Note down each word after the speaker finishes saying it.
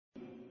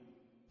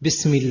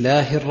بسم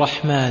الله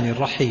الرحمن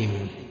الرحيم.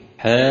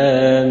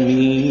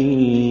 حميم.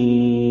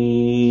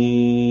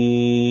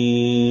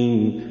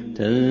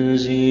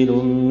 تنزيل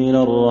من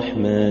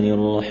الرحمن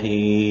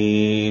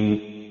الرحيم.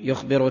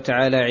 يخبر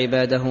تعالى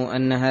عباده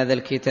أن هذا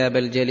الكتاب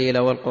الجليل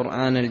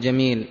والقرآن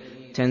الجميل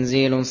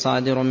تنزيل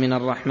صادر من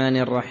الرحمن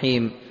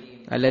الرحيم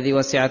الذي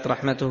وسعت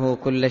رحمته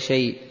كل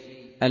شيء،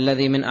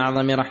 الذي من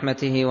أعظم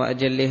رحمته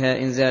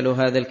وأجلها إنزال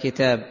هذا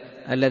الكتاب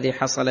الذي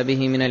حصل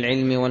به من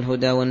العلم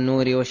والهدى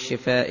والنور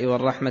والشفاء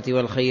والرحمة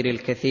والخير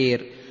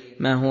الكثير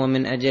ما هو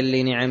من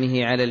أجل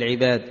نعمه على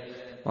العباد،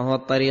 وهو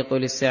الطريق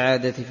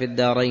للسعادة في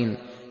الدارين.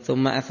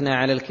 ثم أثنى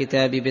على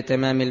الكتاب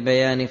بتمام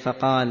البيان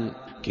فقال: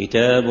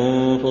 كتاب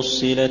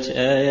فصلت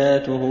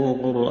آياته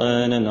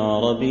قرآنا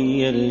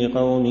عربيا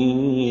لقوم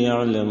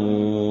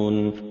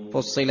يعلمون.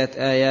 فصلت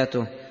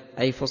آياته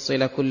أي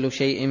فصل كل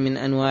شيء من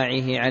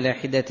أنواعه على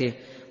حدته،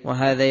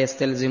 وهذا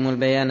يستلزم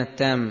البيان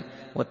التام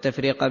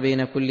والتفريق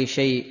بين كل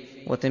شيء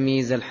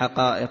وتمييز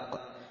الحقائق.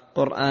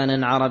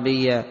 قرآنا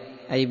عربيا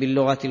أي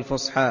باللغة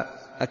الفصحى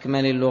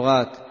أكمل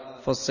اللغات،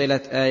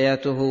 فصلت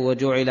آياته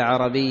وجعل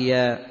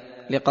عربيا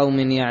لقوم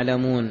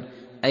يعلمون،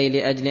 أي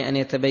لأجل أن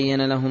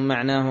يتبين لهم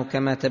معناه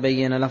كما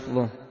تبين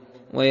لفظه،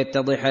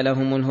 ويتضح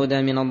لهم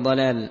الهدى من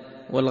الضلال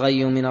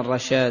والغي من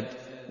الرشاد.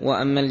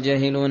 وأما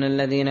الجاهلون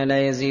الذين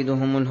لا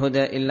يزيدهم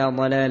الهدى إلا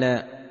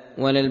ضلالا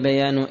ولا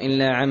البيان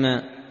إلا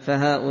عمى،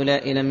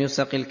 فهؤلاء لم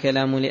يسق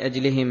الكلام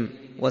لأجلهم،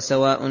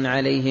 وسواء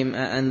عليهم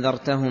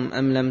أأنذرتهم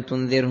أم لم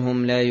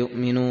تنذرهم لا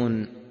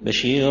يؤمنون.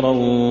 بشيرا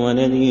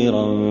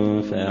ونذيرا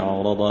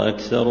فأعرض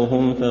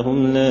أكثرهم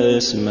فهم لا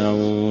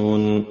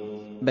يسمعون.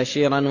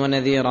 بشيرا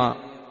ونذيرا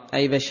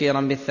أي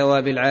بشيرا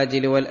بالثواب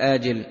العاجل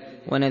والآجل،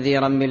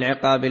 ونذيرا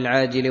بالعقاب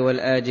العاجل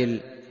والآجل،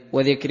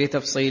 وذكر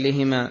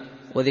تفصيلهما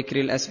وذكر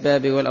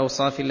الأسباب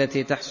والأوصاف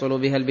التي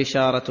تحصل بها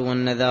البشارة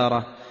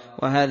والنذارة.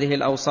 وهذه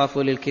الأوصاف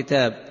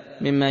للكتاب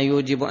مما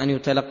يوجب أن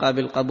يتلقى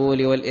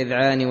بالقبول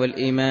والإذعان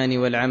والإيمان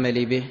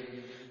والعمل به،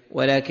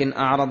 ولكن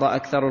أعرض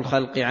أكثر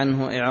الخلق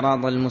عنه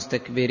إعراض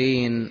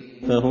المستكبرين،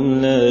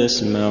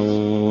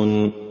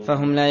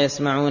 فهم لا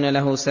يسمعون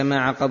له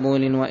سماع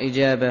قبول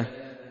وإجابة،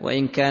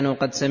 وإن كانوا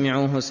قد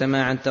سمعوه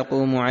سماعا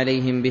تقوم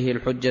عليهم به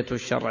الحجة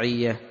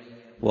الشرعية.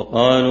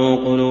 وقالوا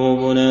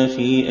قلوبنا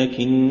في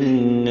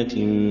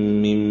أكنة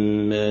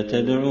مما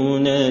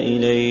تدعونا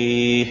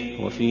إليه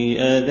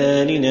وفي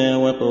آذاننا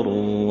وقر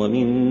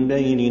ومن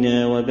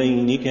بيننا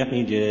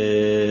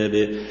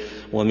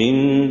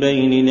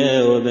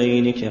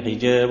وبينك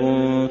حجاب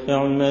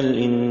فاعمل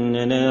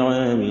إننا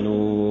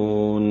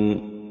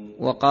عاملون.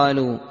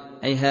 وقالوا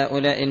أي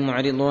هؤلاء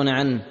المعرضون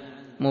عنه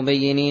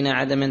مبينين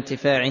عدم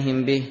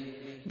انتفاعهم به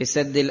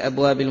بسد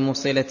الأبواب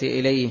الموصلة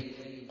إليه: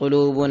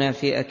 قلوبنا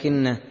في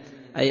أكنة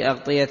أي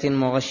أغطية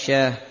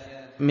مغشاه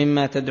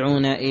مما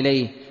تدعونا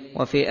إليه،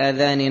 وفي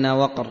آذاننا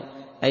وقر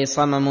أي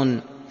صمم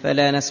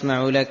فلا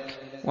نسمع لك،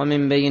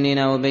 ومن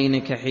بيننا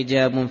وبينك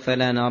حجاب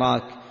فلا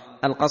نراك.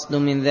 القصد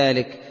من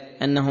ذلك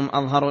أنهم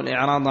أظهروا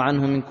الإعراض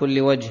عنه من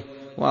كل وجه،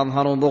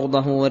 وأظهروا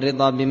بغضه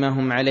والرضا بما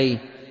هم عليه،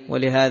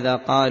 ولهذا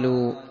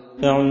قالوا: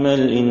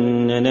 فاعمل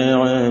إننا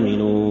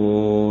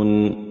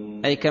عاملون.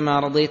 أي كما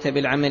رضيت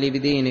بالعمل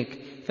بدينك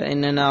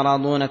فإننا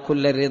راضون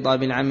كل الرضا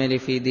بالعمل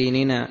في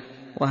ديننا.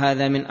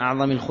 وهذا من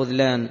أعظم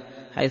الخذلان،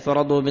 حيث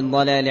رضوا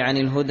بالضلال عن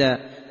الهدى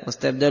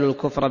واستبدلوا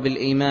الكفر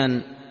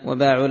بالإيمان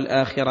وباعوا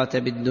الآخرة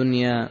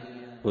بالدنيا.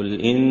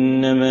 قل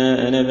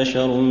إنما أنا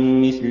بشر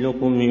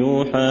مثلكم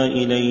يوحى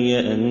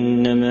إلي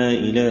أنما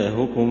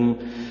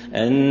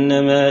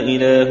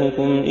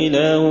إلهكم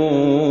إله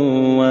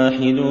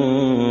واحد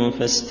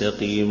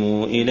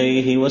فاستقيموا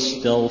إليه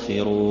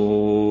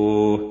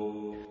واستغفروه.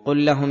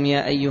 قل لهم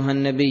يا أيها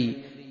النبي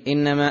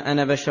إنما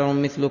أنا بشر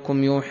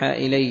مثلكم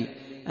يوحى إلي،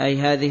 أي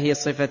هذه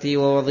صفتي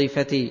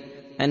ووظيفتي،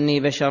 أني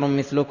بشر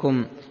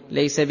مثلكم،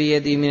 ليس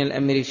بيدي من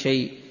الأمر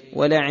شيء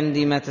ولا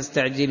عندي ما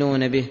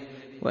تستعجلون به،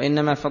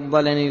 وإنما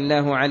فضلني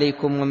الله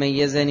عليكم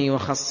وميزني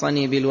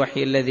وخصني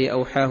بالوحي الذي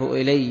أوحاه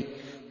إلي،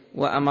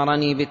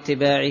 وأمرني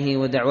باتباعه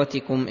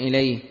ودعوتكم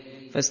إليه.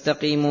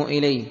 فاستقيموا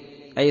إليه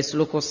أي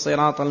اسلكوا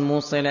الصراط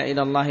الموصل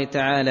إلى الله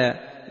تعالى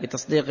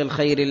بتصديق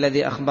الخير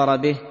الذي أخبر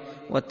به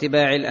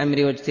واتباع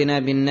الأمر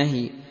واجتناب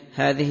النهي،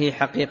 هذه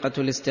حقيقة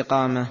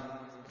الاستقامة.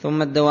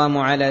 ثم الدوام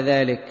على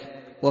ذلك.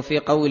 وفي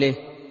قوله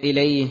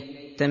إليه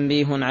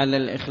تنبيه على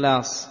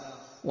الإخلاص،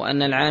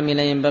 وأن العامل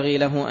ينبغي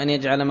له أن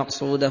يجعل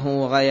مقصوده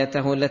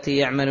وغايته التي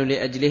يعمل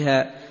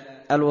لأجلها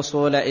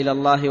الوصول إلى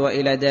الله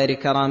وإلى دار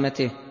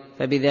كرامته،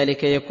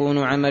 فبذلك يكون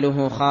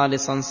عمله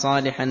خالصا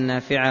صالحا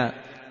نافعا،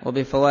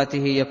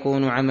 وبفواته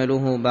يكون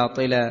عمله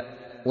باطلا.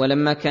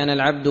 ولما كان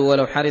العبد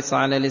ولو حرص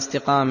على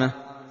الاستقامة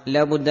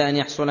لا بد أن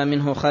يحصل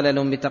منه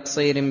خلل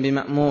بتقصير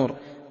بمأمور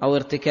أو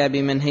ارتكاب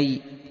منهي،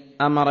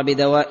 أمر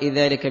بدواء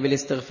ذلك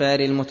بالاستغفار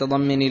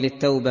المتضمن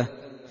للتوبة،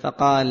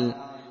 فقال: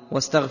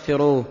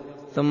 واستغفروه.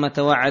 ثم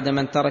توعد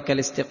من ترك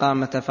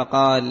الاستقامة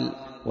فقال: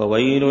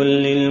 وويل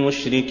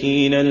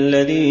للمشركين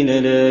الذين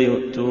لا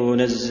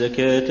يؤتون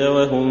الزكاة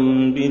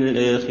وهم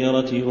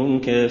بالآخرة هم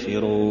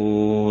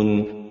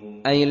كافرون.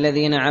 أي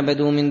الذين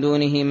عبدوا من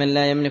دونه من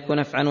لا يملك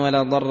نفعا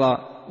ولا ضرا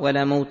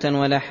ولا موتا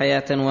ولا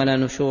حياة ولا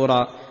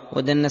نشورا،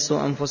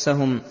 ودنسوا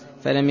أنفسهم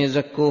فلم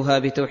يزكوها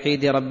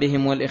بتوحيد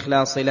ربهم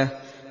والإخلاص له،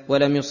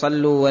 ولم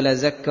يصلوا ولا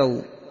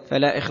زكوا،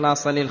 فلا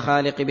إخلاص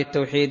للخالق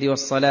بالتوحيد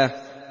والصلاة،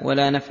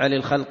 ولا نفع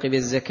للخلق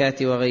بالزكاة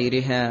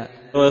وغيرها.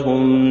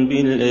 وهم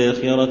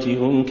بالآخرة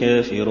هم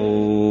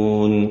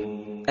كافرون،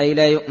 أي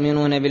لا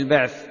يؤمنون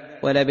بالبعث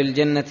ولا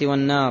بالجنة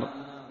والنار.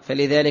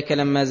 فلذلك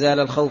لما زال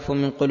الخوف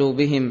من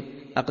قلوبهم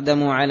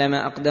أقدموا على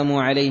ما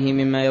أقدموا عليه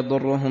مما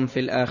يضرهم في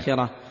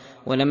الآخرة.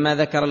 ولما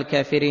ذكر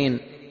الكافرين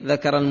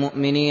ذكر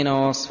المؤمنين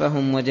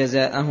ووصفهم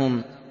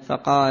وجزاءهم،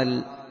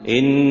 فقال: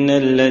 إن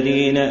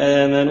الذين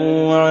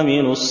آمنوا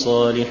وعملوا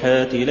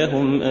الصالحات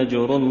لهم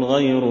أجر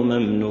غير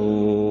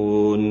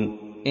ممنون.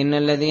 إن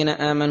الذين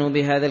آمنوا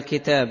بهذا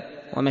الكتاب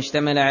وما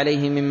اشتمل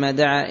عليه مما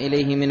دعا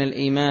إليه من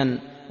الإيمان،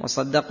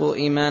 وصدقوا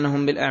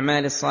إيمانهم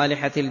بالأعمال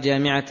الصالحة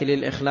الجامعة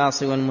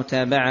للإخلاص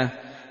والمتابعة،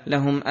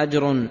 لهم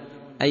أجر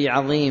أي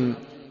عظيم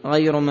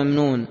غير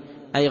ممنون،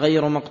 أي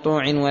غير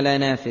مقطوع ولا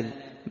نافذ،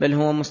 بل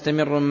هو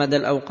مستمر مدى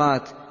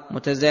الأوقات،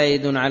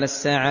 متزايد على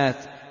الساعات،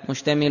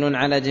 مشتمل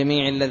على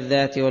جميع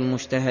اللذات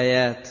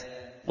والمشتهيات.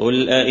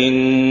 قل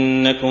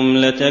أئنكم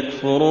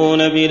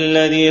لتكفرون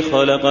بالذي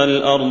خلق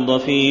الأرض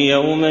في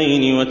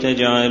يومين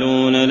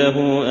وتجعلون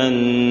له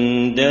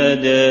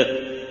أندادا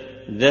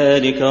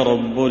ذلك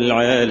رب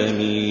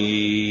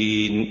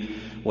العالمين،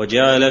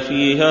 وجعل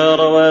فيها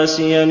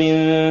رواسي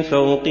من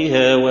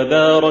فوقها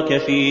وبارك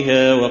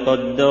فيها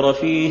وقدر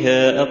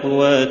فيها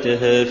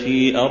أقواتها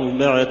في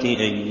 4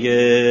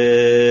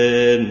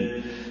 أيام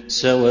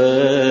سواء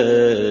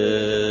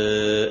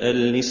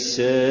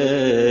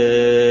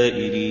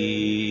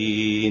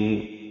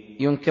للسائلين.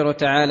 ينكر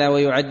تعالى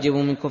ويعجب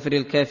من كفر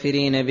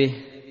الكافرين به،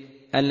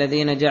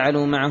 الذين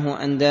جعلوا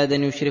معه أندادا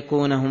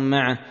يشركونهم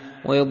معه،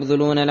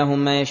 ويبذلون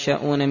لهم ما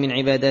يشاءون من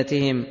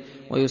عباداتهم،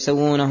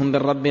 ويسوونهم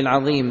بالرب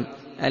العظيم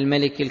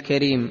الملك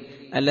الكريم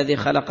الذي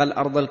خلق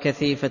الأرض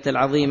الكثيفة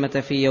العظيمة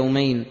في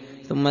يومين،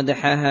 ثم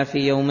دحاها في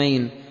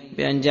يومين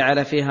بأن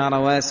جعل فيها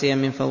رواسي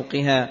من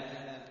فوقها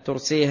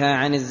ترسيها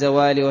عن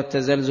الزوال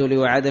والتزلزل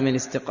وعدم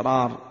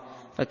الاستقرار،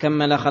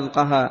 فكمل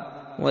خلقها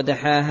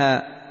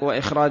ودحاها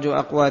وإخراج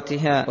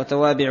أقواتها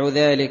وتوابع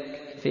ذلك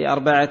في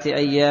 4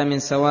 أيام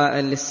سواء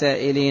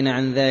للسائلين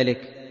عن ذلك،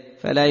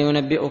 فلا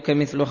ينبئك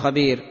مثل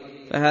خبير،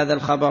 فهذا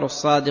الخبر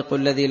الصادق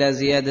الذي لا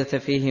زيادة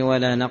فيه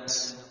ولا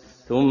نقص.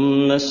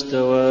 ثم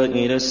استوى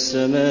إلى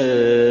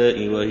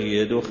السماء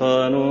وهي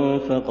دخان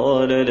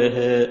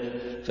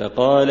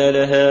فقال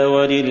لها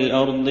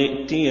وللأرض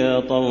ائتيا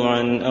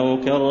طوعا أو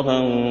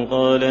كرها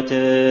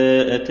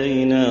قالتا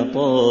أتينا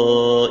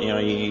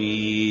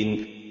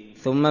طائعين.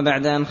 ثم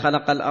بعد أن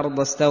خلق الأرض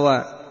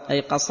استوى،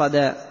 أي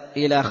قصد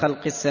إلى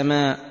خلق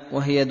السماء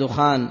وهي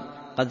دخان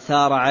قد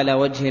ثار على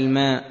وجه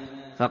الماء،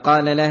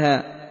 فقال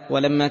لها،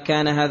 ولما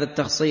كان هذا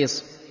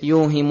التخصيص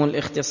يوهم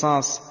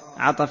الاختصاص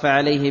عطف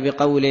عليه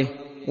بقوله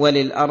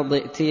وللأرض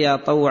ائتيا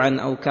طوعا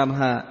أو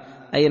كرها،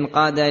 أي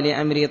انقادا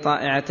لأمر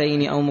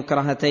طائعتين أو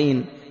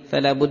مكرهتين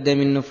فلا بد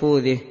من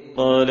نفوذه.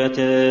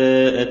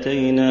 قالتا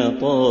أتينا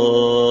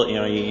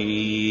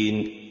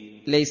طائعين،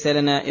 ليس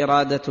لنا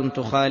إرادة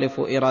تخالف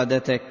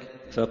إرادتك.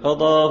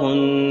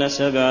 فقضاهن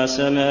 7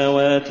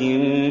 سماوات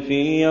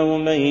في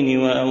يومين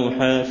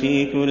وأوحى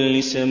في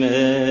كل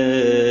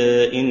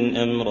سماء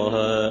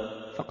أمرها.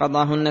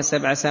 فقضاهن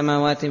 7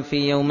 سماوات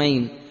في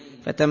يومين،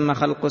 فتم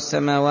خلق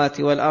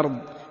السماوات والأرض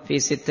في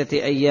 6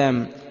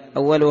 أيام،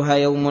 أولها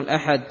يوم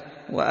الأحد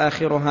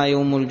وآخرها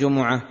يوم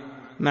الجمعة،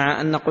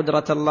 مع أن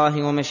قدرة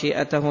الله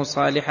ومشيئته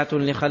صالحة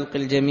لخلق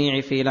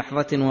الجميع في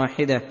لحظة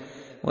واحدة،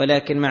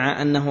 ولكن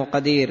مع أنه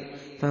قدير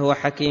فهو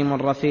حكيم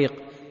رفيق،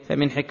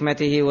 فمن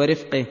حكمته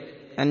ورفقه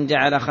أن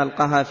جعل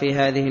خلقها في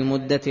هذه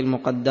المدة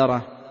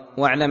المقدرة.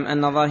 واعلم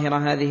أن ظاهر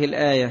هذه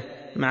الآية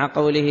مع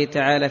قوله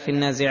تعالى في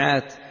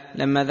النازعات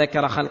لما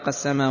ذكر خلق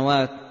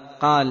السماوات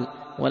قال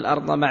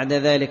والأرض بعد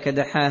ذلك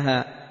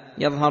دحاها،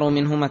 يظهر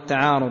منهما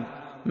التعارض،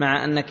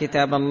 مع أن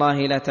كتاب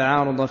الله لا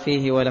تعارض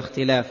فيه ولا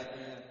اختلاف.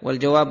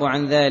 والجواب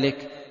عن ذلك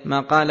ما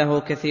قاله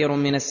كثير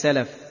من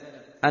السلف،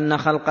 أن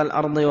خلق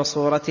الأرض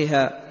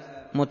وصورتها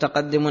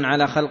متقدم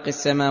على خلق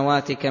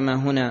السماوات كما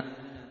هنا،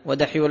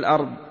 ودحي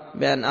الأرض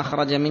بأن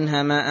أخرج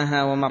منها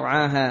ماءها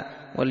ومرعاها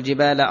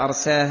والجبال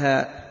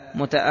أرساها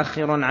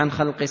متأخر عن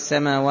خلق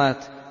السماوات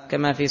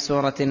كما في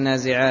سورة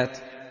النازعات،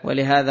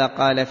 ولهذا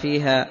قال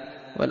فيها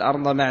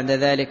والأرض بعد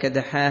ذلك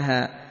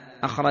دحاها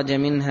أخرج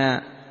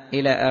منها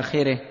إلى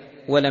آخره،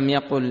 ولم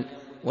يقل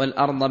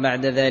والأرض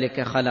بعد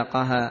ذلك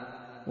خلقها.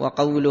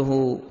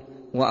 وقوله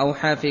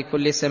وأوحى في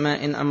كل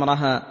سماء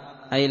أمرها،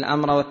 أي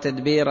الأمر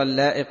والتدبير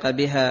اللائق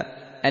بها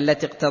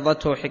التي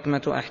اقتضته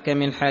حكمة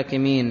أحكم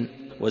الحاكمين.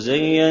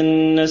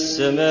 وزينا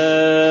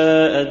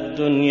السماء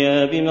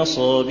الدنيا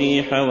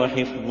بمصابيح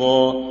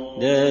وحفظا،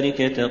 ذلك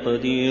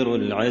تقدير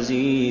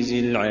العزيز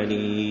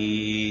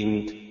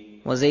العليم.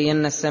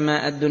 وزينا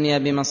السماء الدنيا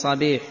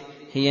بمصابيح،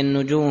 هي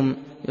النجوم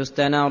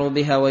يستنار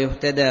بها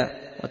ويهتدى،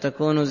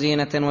 وتكون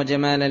زينة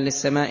وجمالا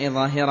للسماء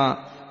ظاهرا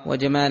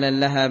وجمالا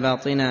لها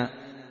باطنا،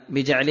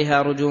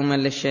 بجعلها رجوما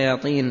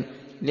للشياطين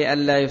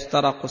لئلا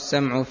يسترق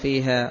السمع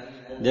فيها.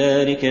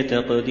 ذلك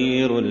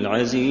تقدير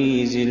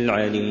العزيز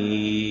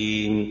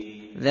العليم.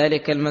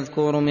 ذلك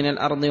المذكور من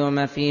الأرض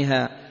وما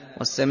فيها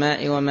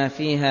والسماء وما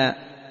فيها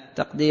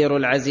تقدير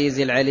العزيز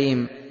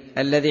العليم،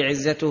 الذي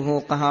عزته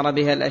قهر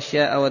بها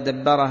الأشياء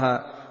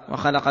ودبرها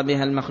وخلق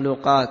بها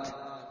المخلوقات.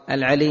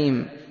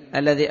 العليم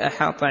الذي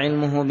أحاط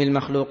علمه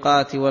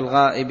بالمخلوقات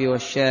والغائب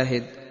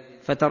والشاهد.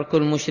 فترك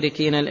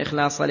المشركين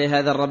الإخلاص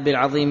لهذا الرب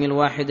العظيم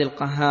الواحد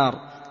القهار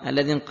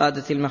الذي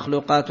انقادت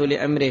المخلوقات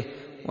لأمره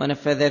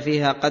ونفذ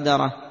فيها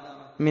قدره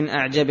من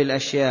أعجب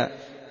الأشياء،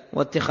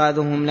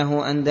 واتخاذهم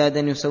له أندادا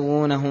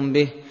يسوونهم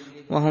به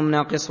وهم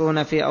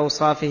ناقصون في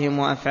أوصافهم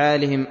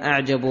وأفعالهم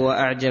أعجب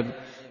وأعجب.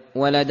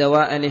 ولا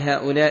دواء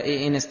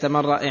لهؤلاء إن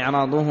استمر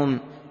إعراضهم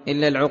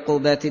إلا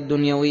العقوبات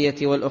الدنيوية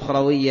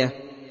والأخروية،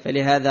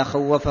 فلهذا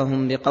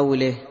خوفهم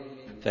بقوله: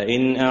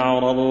 فإن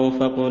أعرضوا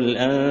فقل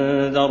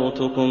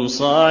أنذرتكم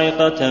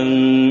صاعقة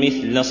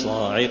مثل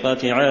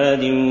صاعقة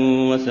عاد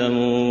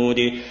وثمود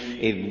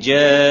إذ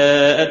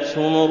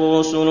جاءتهم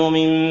الرسل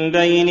من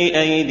بين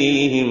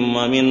أيديهم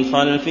ومن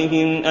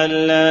خلفهم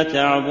ألا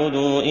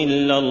تعبدوا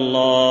إلا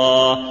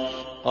الله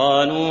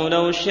قالوا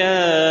لو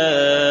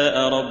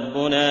شاء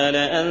ربنا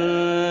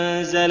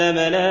لأنزل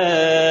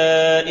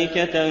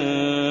ملائكة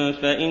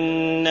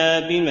فإنا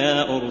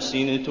بما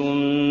أرسلتم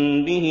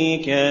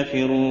به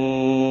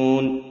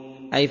كافرون.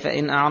 أي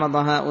فإن أعرض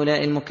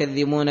هؤلاء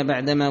المكذبون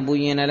بعدما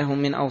بين لهم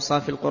من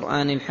أوصاف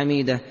القرآن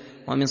الحميدة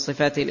ومن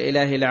صفات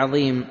الإله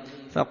العظيم،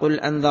 فقل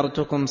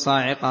أنذرتكم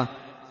صاعقة،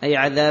 أي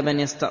عذابا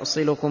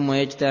يستأصلكم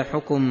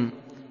ويجتاحكم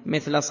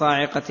مثل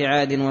صاعقة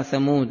عاد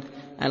وثمود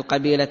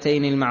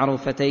القبيلتين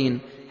المعروفتين،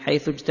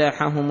 حيث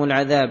اجتاحهم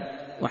العذاب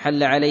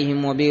وحل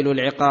عليهم وبيل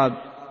العقاب،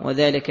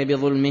 وذلك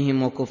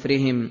بظلمهم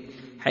وكفرهم،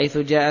 حيث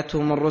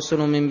جاءتهم الرسل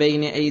من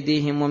بين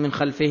أيديهم ومن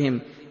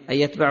خلفهم،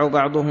 أي يتبع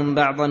بعضهم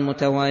بعضا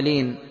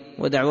متوالين،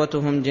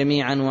 ودعوتهم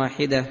جميعا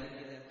واحدة: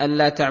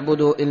 ألا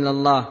تعبدوا إلا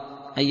الله،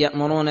 أي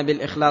يأمرون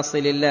بالإخلاص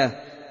لله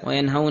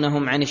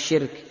وينهونهم عن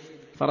الشرك،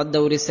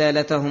 فردوا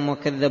رسالتهم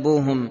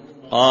وكذبوهم.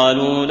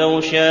 قالوا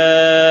لو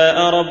شاء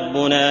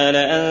ربنا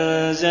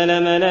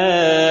لأنزل ملائكة،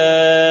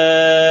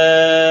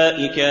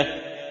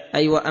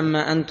 أي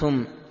وأما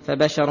أنتم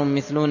فبشر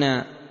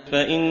مثلنا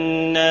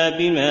فإنا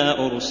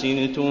بما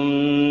أرسلتم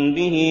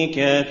به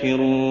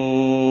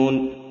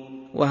كافرون.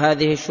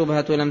 وهذه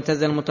الشبهة لم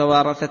تزل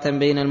متوارثة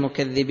بين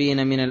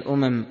المكذبين من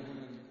الأمم،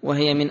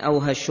 وهي من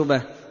أوهى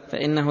الشبه،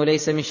 فإنه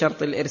ليس من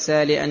شرط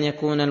الإرسال أن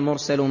يكون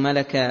المرسل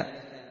ملكا،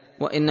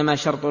 وإنما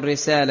شرط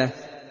الرسالة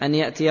أن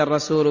يأتي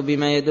الرسول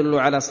بما يدل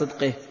على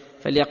صدقه،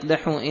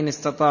 فليقدحوا إن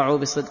استطاعوا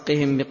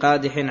بصدقهم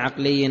بقادح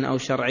عقلي أو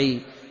شرعي،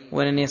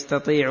 ولن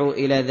يستطيعوا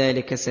إلى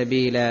ذلك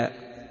سبيلا.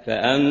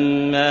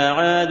 فأما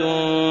عاد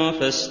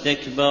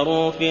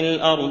فاستكبروا في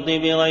الأرض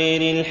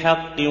بغير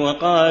الحق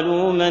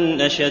وقالوا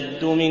من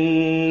أشد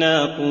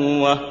منا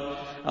قوة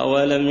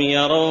أولم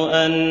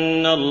يروا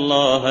أن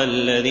الله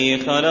الذي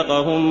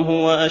خلقهم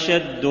هو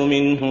أشد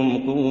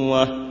منهم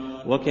قوة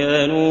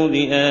وكانوا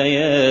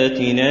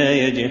بآياتنا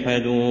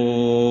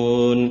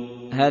يجحدون.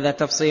 هذا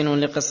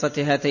تفصيل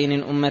لقصة هاتين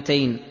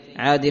الأمتين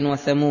عاد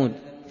وثمود.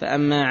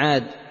 فأما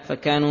عاد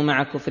فكانوا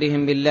مع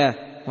كفرهم بالله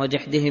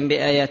وجحدهم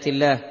بآيات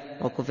الله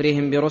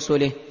وكفرهم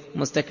برسله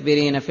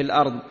مستكبرين في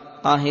الأرض،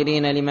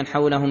 قاهرين لمن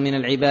حولهم من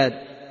العباد،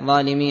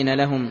 ظالمين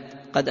لهم،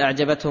 قد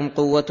أعجبتهم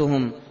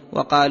قوتهم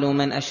وقالوا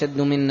من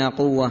أشد منا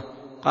قوة.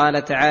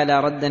 قال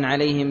تعالى ردا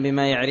عليهم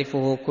بما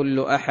يعرفه كل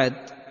أحد: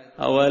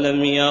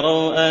 أولم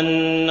يروا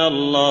أن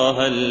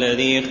الله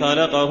الذي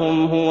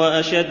خلقهم هو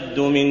أشد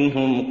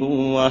منهم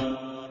قوة.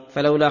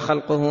 فلولا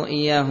خلقه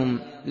إياهم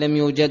لم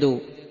يوجدوا،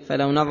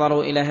 فلو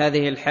نظروا إلى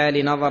هذه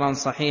الحال نظرا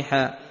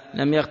صحيحا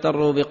لم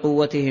يغتروا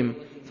بقوتهم،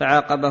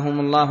 فعاقبهم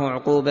الله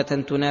عقوبة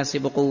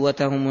تناسب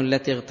قوتهم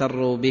التي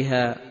اغتروا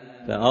بها.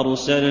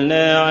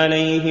 فأرسلنا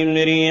عليهم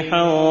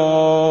ريحا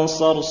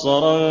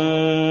صرصرا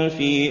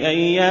في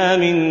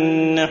أيام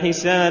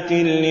نحسات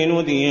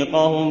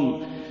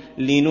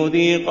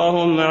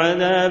لنذيقهم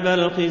عذاب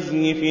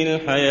الخزي في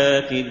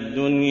الحياة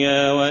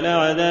الدنيا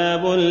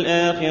ولعذاب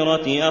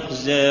الآخرة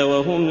أخزى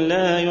وهم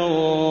لا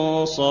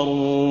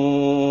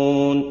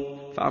ينصرون.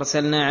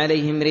 فأرسلنا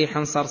عليهم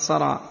ريحا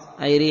صرصرا،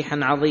 أي ريحا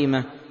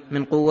عظيمة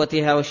من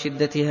قوتها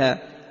وشدتها،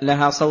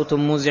 لها صوت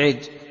مزعج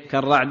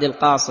كالرعد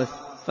القاصف،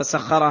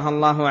 فسخرها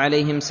الله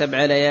عليهم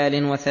 7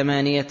 ليال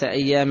و8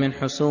 أيام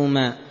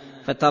حسوما،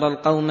 فترى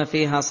القوم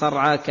فيها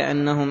صرعى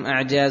كأنهم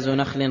أعجاز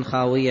نخل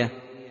خاوية،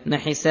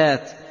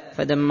 نحسات،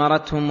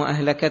 فدمرتهم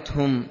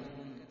وأهلكتهم،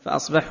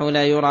 فأصبحوا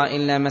لا يرى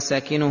إلا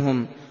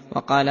مساكنهم.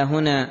 وقال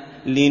هنا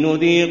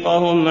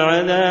لنذيقهم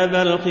عذاب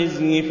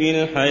الخزي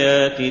في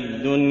الحياة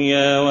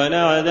الدنيا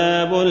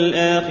ولعذاب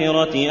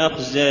الآخرة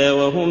أخزى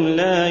وهم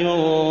لا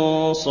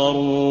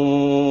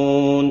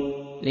ينصرون.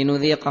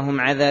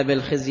 لنذيقهم عذاب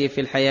الخزي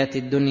في الحياة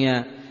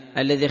الدنيا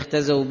الذي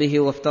اختزوا به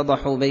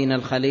وافتضحوا بين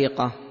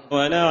الخليقة،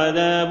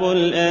 ولعذاب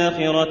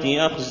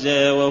الآخرة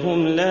أخزى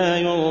وهم لا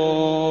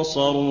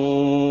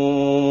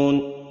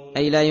ينصرون،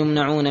 أي لا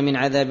يمنعون من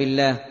عذاب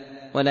الله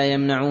ولا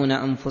يمنعون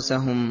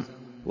أنفسهم.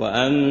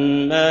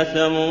 وأما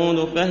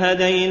ثمود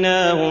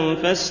فهديناهم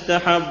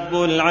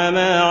فاستحبوا العمى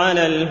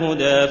على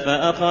الهدى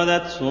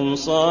فأخذتهم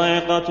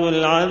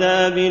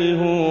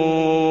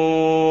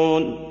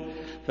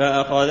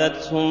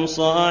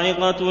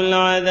صاعقة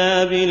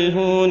العذاب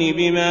الهون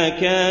بما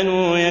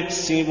كانوا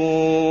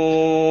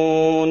يكسبون.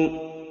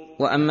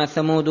 وأما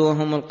ثمود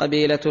وهم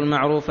القبيلة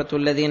المعروفة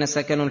الذين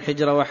سكنوا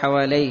الحجر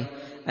وحواليه،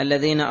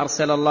 الذين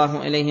أرسل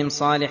الله إليهم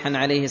صالحا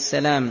عليه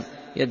السلام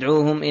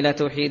يدعوهم إلى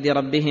توحيد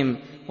ربهم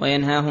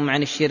وينهاهم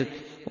عن الشرك،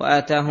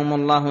 وآتاهم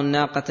الله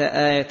الناقة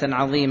آية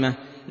عظيمة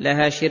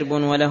لها شرب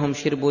ولهم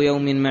شرب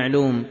يوم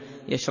معلوم،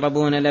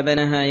 يشربون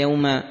لبنها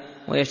يوما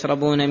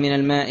ويشربون من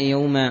الماء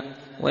يوما،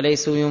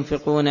 وليسوا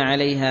ينفقون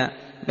عليها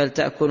بل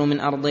تأكل من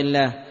أرض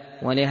الله.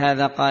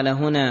 ولهذا قال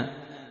هنا: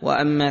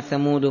 وأما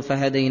ثمود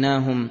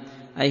فهديناهم،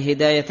 أي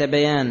هداية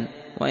بيان،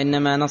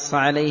 وإنما نص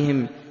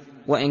عليهم،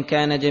 وإن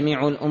كان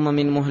جميع الأمم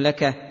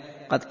المهلكة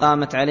قد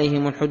قامت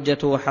عليهم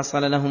الحجة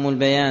وحصل لهم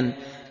البيان،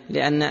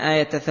 لأن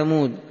آية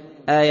ثمود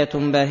آية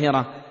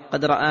باهرة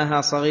قد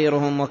رآها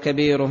صغيرهم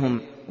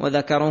وكبيرهم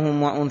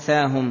وذكرهم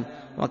وأنثاهم،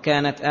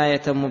 وكانت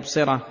آية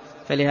مبصرة،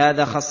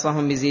 فلهذا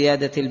خصهم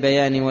بزيادة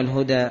البيان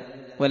والهدى.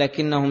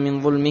 ولكنهم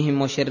من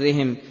ظلمهم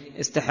وشرهم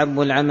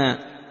استحبوا العمى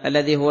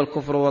الذي هو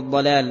الكفر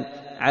والضلال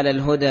على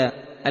الهدى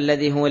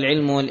الذي هو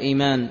العلم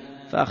والإيمان،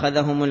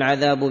 فأخذهم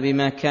العذاب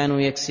بما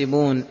كانوا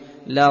يكسبون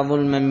لا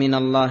ظلما من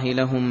الله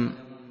لهم.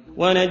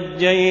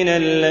 ونجينا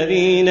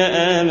الذين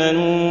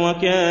آمنوا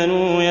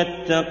وكانوا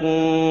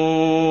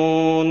يتقون،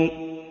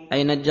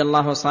 أي نجى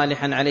الله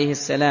صالحا عليه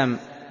السلام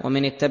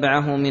ومن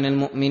اتبعه من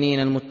المؤمنين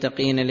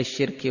المتقين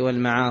للشرك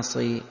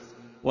والمعاصي.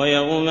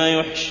 ويوم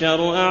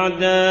يحشر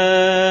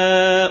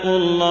أعداء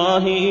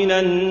الله إلى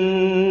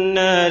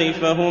النار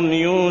فهم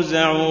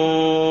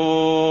يوزعون.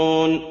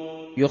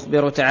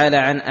 يخبر تعالى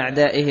عن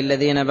أعدائه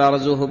الذين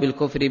بارزوه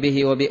بالكفر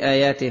به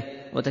وبآياته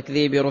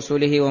وتكذيب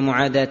رسله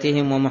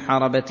ومعاداتهم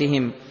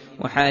ومحاربتهم،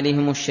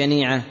 وحالهم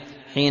الشنيعة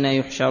حين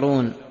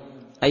يحشرون،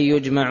 أي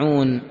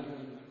يجمعون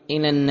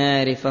إلى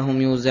النار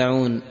فهم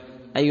يوزعون،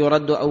 أي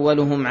يرد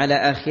أولهم على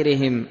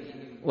آخرهم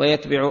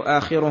ويتبع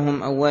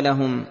آخرهم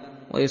أولهم،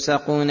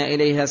 ويساقون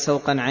إليها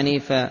سوقا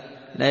عنيفا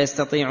لا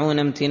يستطيعون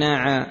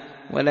امتناعا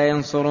ولا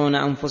ينصرون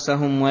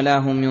أنفسهم ولا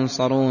هم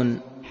ينصرون.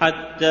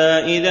 حتى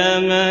إذا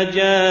ما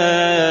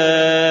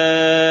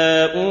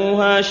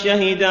جاءوها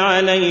شهد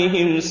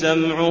عليهم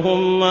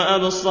سمعهم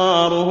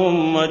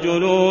وأبصارهم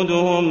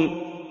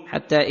وجلودهم.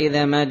 حتى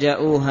إذا ما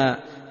جاءوها،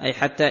 أي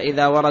حتى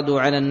إذا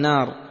وردوا على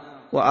النار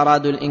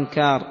وأرادوا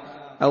الإنكار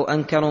أو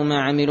أنكروا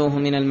ما عملوه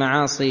من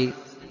المعاصي،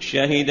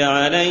 شهد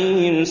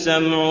عليهم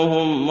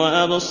سمعهم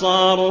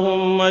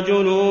وأبصارهم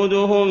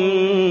وجلودهم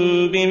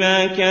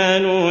بما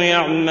كانوا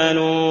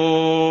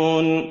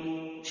يعملون.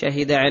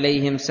 شهد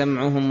عليهم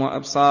سمعهم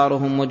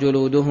وأبصارهم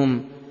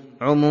وجلودهم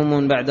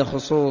عموم بعد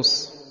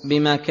خصوص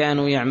بما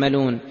كانوا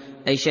يعملون،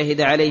 أي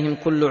شهد عليهم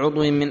كل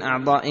عضو من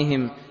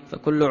أعضائهم،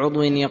 فكل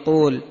عضو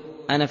يقول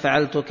أنا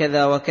فعلت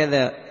كذا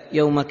وكذا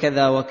يوم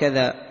كذا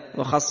وكذا،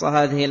 وخص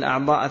هذه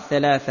الأعضاء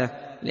الثلاثة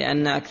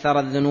لأن أكثر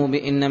الذنوب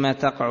إنما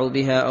تقع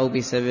بها أو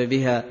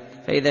بسببها،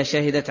 فإذا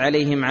شهدت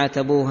عليهم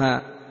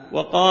عاتبوها.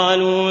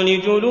 وقالوا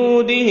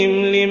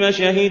لجلودهم لم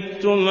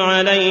شهدتم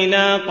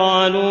علينا؟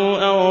 قالوا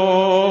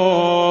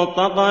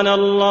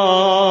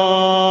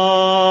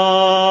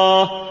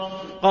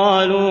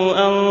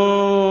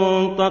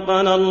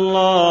أنطقنا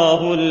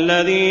الله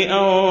الذي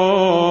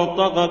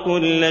أنطق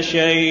كل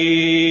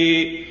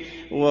شيء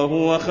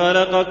وهو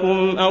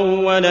خلقكم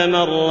أول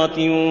مرة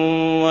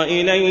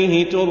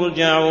وإليه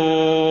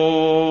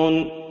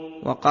ترجعون.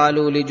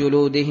 وقالوا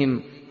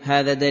لجلودهم،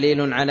 هذا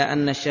دليل على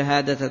أن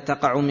الشهادة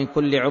تقع من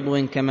كل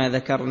عضو كما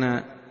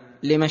ذكرنا.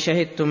 لم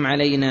شهدتم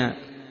علينا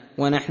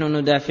ونحن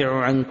ندافع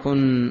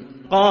عنكم؟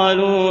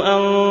 قالوا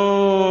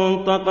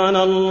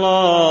أنطقنا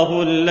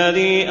الله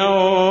الذي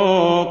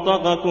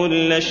أنطق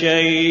كل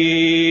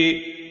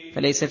شيء.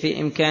 فليس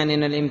في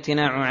إمكاننا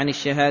الامتناع عن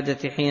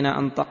الشهادة حين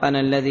أنطقنا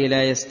الذي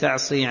لا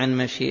يستعصي عن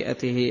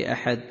مشيئته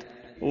أحد.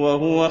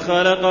 وهو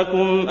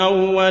خلقكم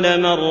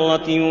أول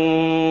مرة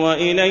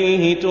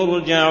وإليه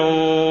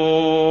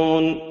ترجعون.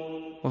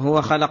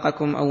 وهو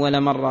خلقكم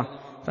أول مرة،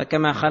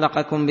 فكما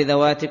خلقكم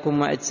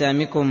بذواتكم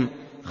وأجسامكم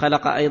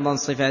خلق أيضا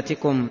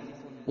صفاتكم،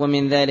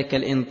 ومن ذلك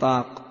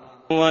الإنطاق.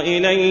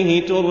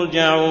 وإليه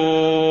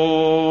ترجعون.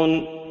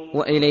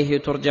 وإليه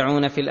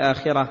ترجعون في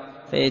الآخرة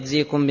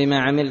فيجزيكم بما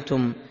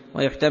عملتم.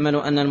 ويحتمل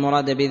أن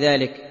المراد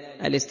بذلك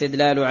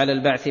الاستدلال على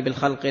البعث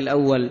بالخلق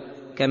الأول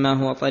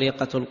كما هو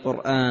طريقة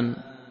القرآن.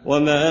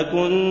 وما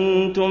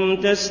كنتم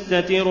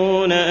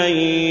تستترون أن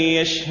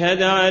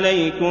يشهد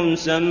عليكم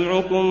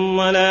سمعكم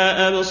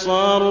ولا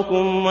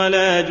أبصاركم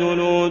ولا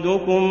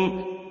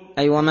جلودكم،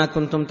 أي وما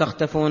كنتم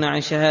تختفون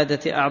عن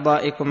شهادة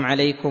أعضائكم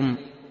عليكم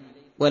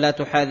ولا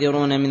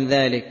تحاذرون من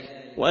ذلك،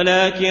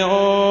 ولكن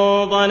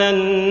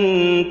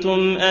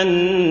ظننتم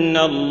أن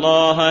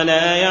الله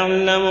لا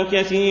يعلم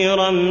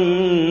كثيرا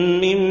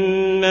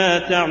مما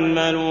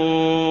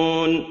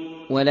تعملون.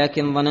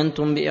 ولكن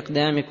ظننتم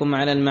بإقدامكم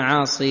على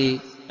المعاصي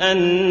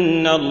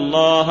أن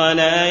الله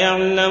لا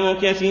يعلم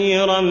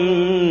كثيرا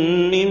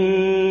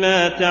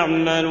مما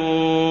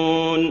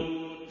تعملون.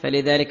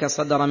 فلذلك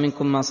صدر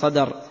منكم ما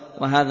صدر،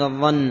 وهذا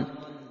الظن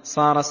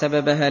صار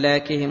سبب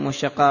هلاكهم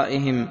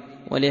وشقائهم.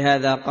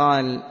 ولهذا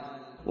قال: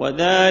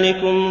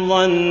 وذلكم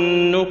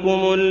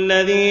ظنكم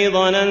الذي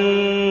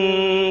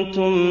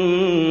ظننتم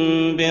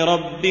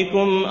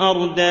بربكم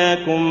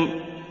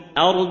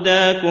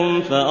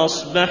أرداكم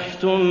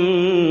فأصبحتم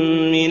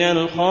من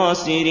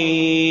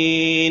الخاسرين.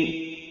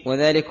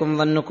 وذلكم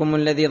ظنكم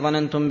الذي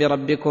ظننتم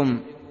بربكم،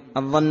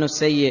 الظن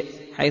السيء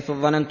حيث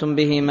ظننتم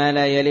به ما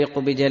لا يليق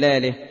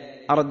بجلاله.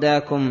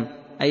 أرداكم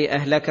أي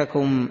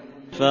أهلككم،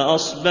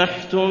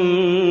 فأصبحتم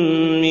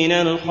من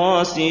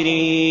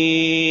الخاسرين.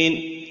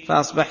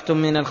 فأصبحتم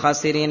من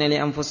الخاسرين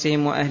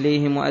لأنفسهم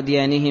وأهليهم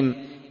وأديانهم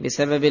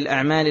بسبب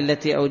الأعمال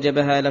التي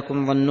أوجبها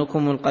لكم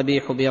ظنكم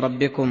القبيح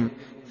بربكم،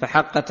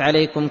 فحقت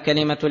عليكم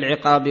كلمة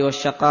العقاب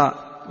والشقاء،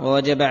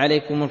 ووجب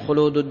عليكم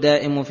الخلود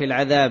الدائم في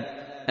العذاب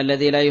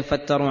الذي لا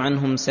يفتر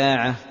عنهم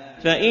ساعة.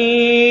 فإن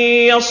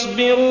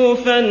يصبروا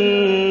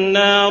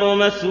فالنار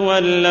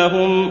مثوى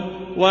لهم،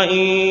 وإن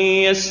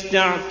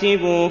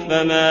يستعتبوا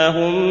فما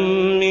هم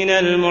من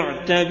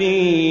المعتبين.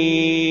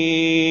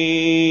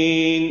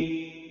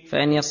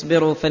 فإن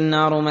يصبروا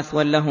فالنار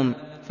مثوى لهم،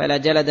 فلا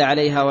جلد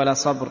عليها ولا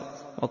صبر،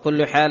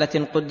 وكل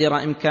حالة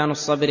قدر إمكان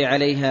الصبر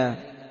عليها،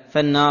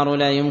 فالنار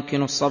لا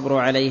يمكن الصبر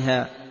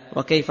عليها.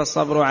 وكيف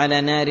الصبر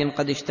على نار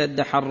قد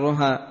اشتد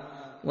حرها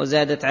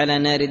وزادت على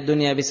نار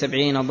الدنيا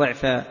ب70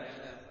 ضعفا،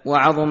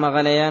 وعظم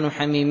غليان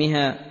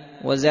حميمها،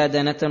 وزاد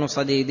نتن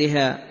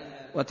صديدها،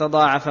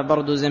 وتضاعف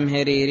برد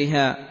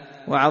زمهريرها،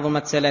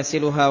 وعظمت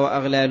سلاسلها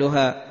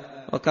وأغلالها،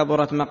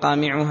 وكبرت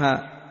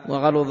مقامعها،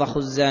 وغلظ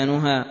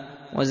خزانها،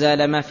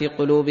 وزال ما في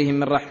قلوبهم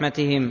من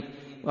رحمتهم،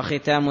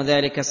 وختام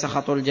ذلك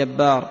سخط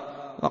الجبار،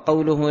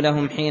 وقوله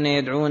لهم حين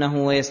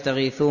يدعونه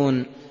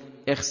ويستغيثون: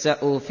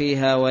 اخسأوا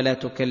فيها ولا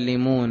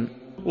تكلمون.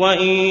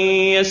 وإن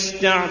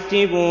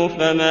يستعتبوا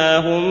فما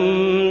هم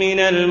من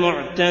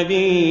المعتبين.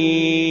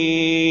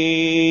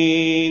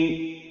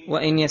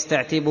 وإن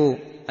يستعتبوا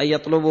أي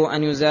يطلبوا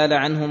أن يزال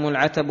عنهم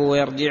العتب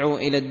ويرجعوا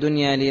إلى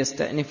الدنيا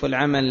ليستأنفوا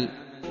العمل،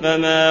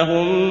 فما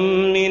هم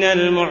من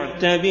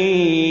المعتبين،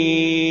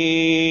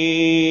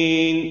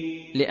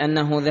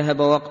 لأنه ذهب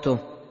وقته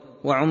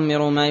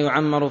وعمروا ما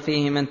يعمر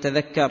فيه من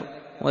تذكر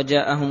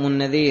وجاءهم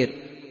النذير،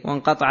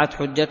 وانقطعت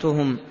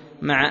حجتهم،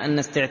 مع أن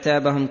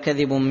استعتابهم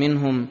كذب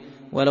منهم،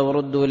 ولو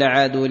ردوا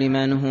لعادوا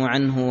لما نهوا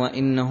عنه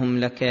وإنهم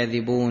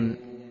لكاذبون.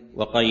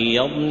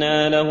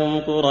 وقيضنا لهم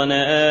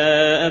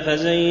قرناء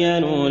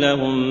فزينوا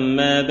لهم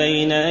ما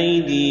بين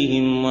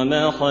أيديهم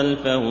وما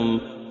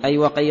خلفهم. أي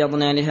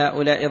وقيضنا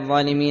لهؤلاء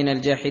الظالمين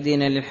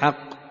الجاحدين للحق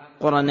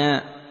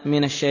قرناء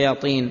من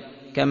الشياطين،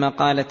 كما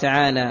قال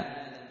تعالى: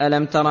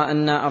 ألم تر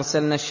أنا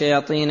أرسلنا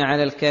الشياطين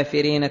على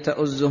الكافرين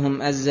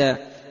تؤزهم أزا،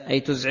 أي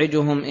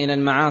تزعجهم إلى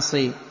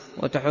المعاصي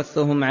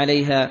وتحثهم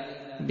عليها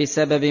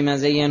بسبب ما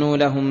زينوا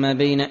لهم ما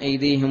بين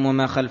أيديهم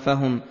وما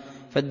خلفهم.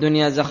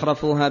 فالدنيا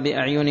زخرفوها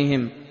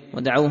بأعينهم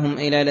ودعوهم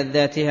إلى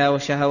لذاتها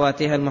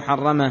وشهواتها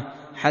المحرمة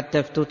حتى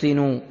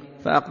افتتنوا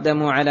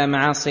فأقدموا على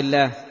معاصي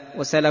الله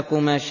وسلكوا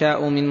ما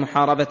شاءوا من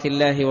محاربة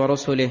الله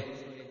ورسله.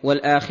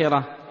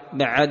 والآخرة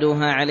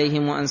بعدوها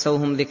عليهم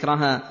وأنسوهم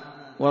ذكرها،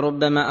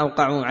 وربما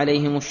أوقعوا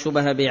عليهم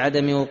الشبه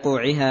بعدم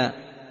وقوعها،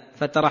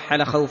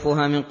 فترحل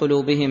خوفها من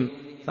قلوبهم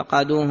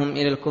فقادوهم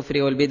إلى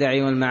الكفر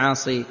والبدع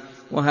والمعاصي.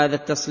 وهذا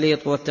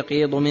التسليط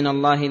والتقييض من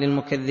الله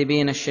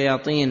للمكذبين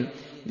الشياطين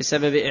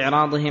بسبب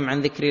إعراضهم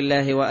عن ذكر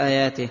الله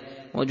وآياته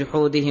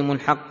وجحودهم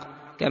الحق،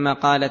 كما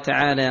قال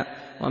تعالى: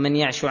 ومن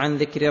يعش عن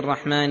ذكر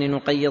الرحمن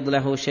نقيض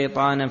له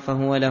شيطانا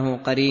فهو له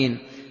قرين،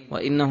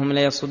 وإنهم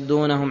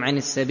ليصدونهم عن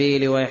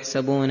السبيل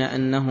ويحسبون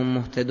أنهم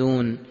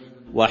مهتدون.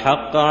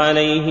 وحق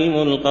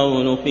عليهم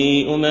القول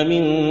في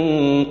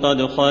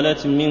قد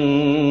خلت من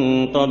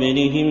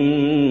قبلهم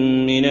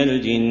من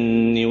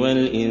الجن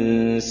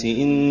والإنس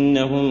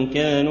إنهم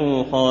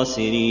كانوا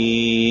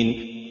خاسرين.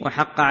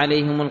 وحق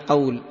عليهم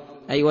القول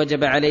أي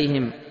وجب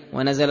عليهم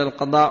ونزل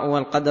القضاء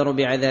والقدر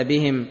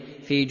بعذابهم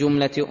في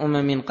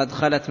جملة قد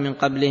خلت من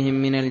قبلهم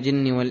من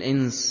الجن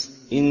والإنس.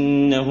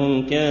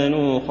 إنهم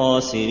كانوا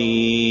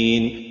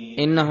خاسرين،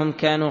 إنهم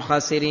كانوا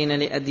خاسرين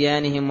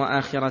لأديانهم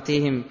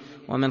وآخرتهم،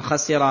 ومن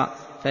خسر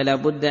فلا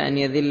بد أن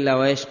يذل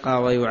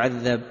ويشقى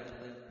ويعذب.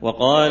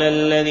 وقال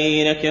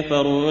الذين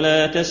كفروا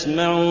لا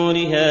تسمعوا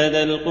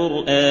لهذا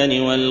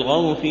القرآن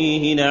والغوا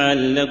فيه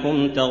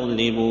لعلكم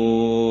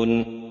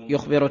تغلبون.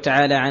 يخبر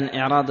تعالى عن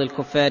إعراض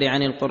الكفار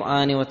عن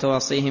القرآن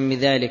وتواصيهم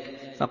بذلك،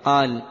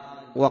 فقال: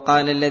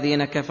 وقال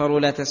الذين كفروا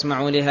لا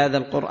تسمعوا لهذا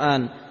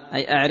القرآن،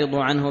 أي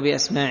أعرضوا عنه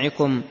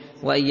بأسماعكم،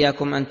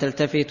 وإياكم أن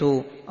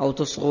تلتفتوا أو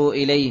تصغوا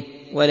إليه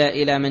ولا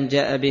إلى من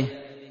جاء به،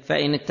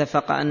 فإن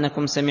اتفق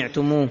أنكم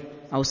سمعتموه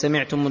أو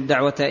سمعتم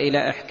الدعوة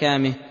إلى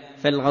أحكامه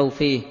فالغوا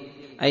فيه،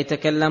 أي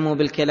تكلموا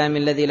بالكلام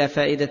الذي لا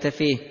فائدة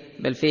فيه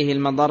بل فيه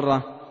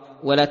المضرة،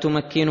 ولا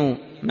تمكنوا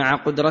مع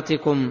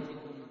قدرتكم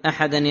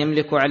أحدا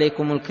يملك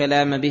عليكم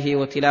الكلام به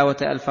وتلاوة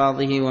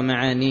ألفاظه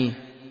ومعانيه.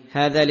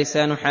 هذا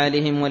لسان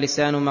حالهم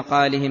ولسان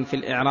مقالهم في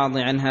الإعراض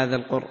عن هذا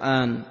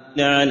القرآن.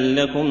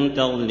 لعلكم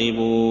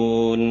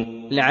تغلبون،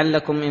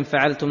 لعلكم إن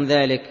فعلتم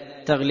ذلك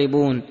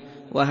تغلبون،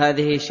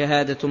 وهذه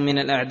شهادة من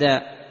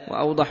الأعداء،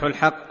 وأوضح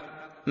الحق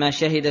ما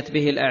شهدت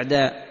به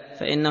الأعداء،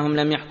 فإنهم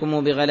لم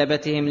يحكموا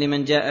بغلبتهم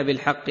لمن جاء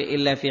بالحق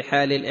إلا في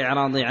حال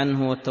الإعراض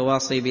عنه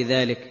والتواصي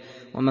بذلك.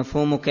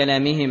 ومفهوم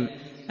كلامهم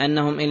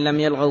أنهم إن لم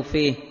يلغوا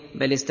فيه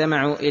بل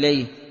استمعوا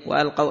إليه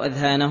وألقوا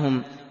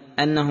أذهانهم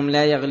أنهم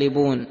لا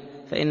يغلبون،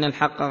 فإن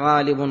الحق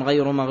غالب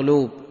غير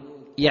مغلوب.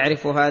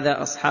 يعرف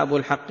هذا أصحاب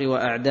الحق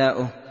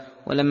وأعداؤه،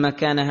 ولما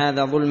كان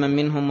هذا ظلما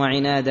منهم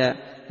وعنادا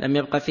لم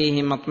يبق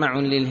فيه مطمع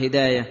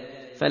للهداية،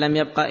 فلم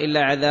يبق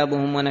إلا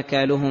عذابهم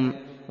ونكالهم.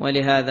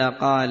 ولهذا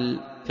قال: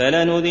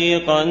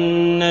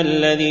 فلنذيقن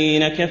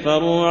الذين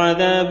كفروا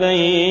عذابا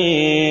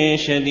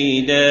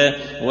شديدا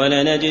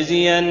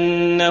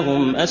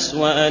ولنجزينهم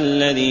أسوأ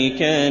الذي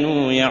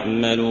كانوا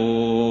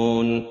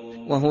يعملون.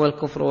 وهو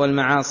الكفر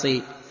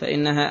والمعاصي،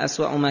 فإنها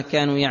أسوأ ما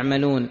كانوا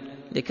يعملون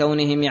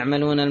لكونهم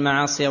يعملون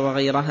المعاصي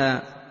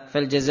وغيرها،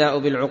 فالجزاء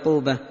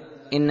بالعقوبة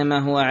إنما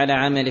هو على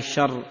عمل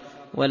الشر،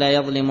 ولا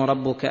يظلم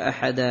ربك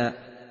أحدا.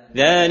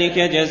 ذلك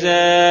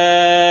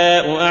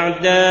جزاء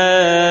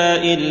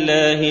أعداء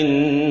الله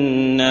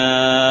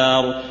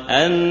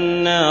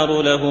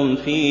النار لهم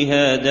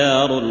فيها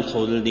دار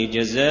الخلد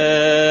جزاء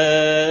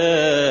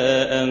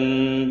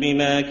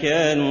بما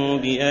كانوا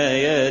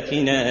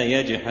بآياتنا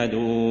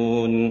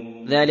يجحدون.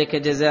 ذلك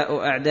جزاء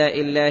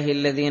أعداء الله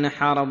الذين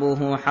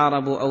حاربوه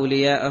وحاربوا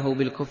أولياءه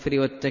بالكفر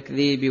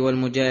والتكذيب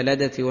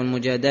والمجالدة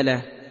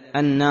والمجادلة.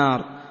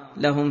 النار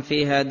لهم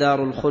فيها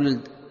دار الخلد،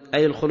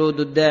 أي الخلود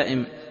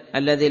الدائم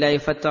الذي لا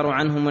يفتر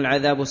عنهم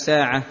العذاب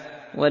ساعة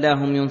ولا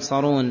هم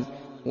ينصرون،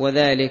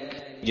 وذلك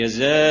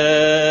جزاء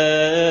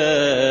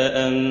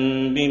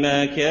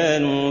بما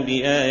كانوا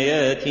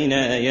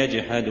بآياتنا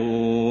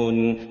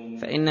يجحدون.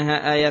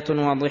 فإنها آيات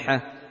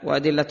واضحة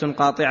وأدلة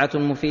قاطعة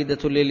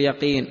مفيدة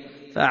لليقين،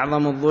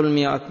 فأعظم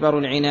الظلم وأكبر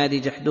العناد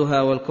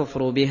جحدها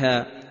والكفر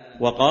بها.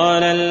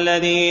 وقال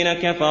الذين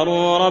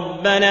كفروا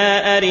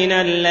ربنا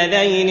أرنا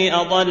الذين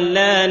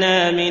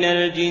أضلانا من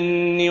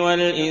الجن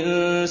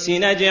والإنس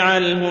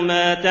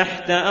نجعلهما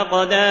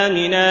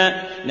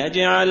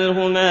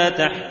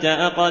تحت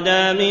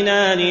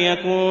أقدامنا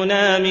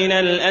ليكونا من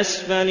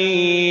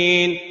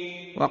الأسفلين.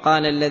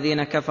 وقال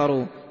الذين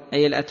كفروا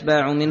أي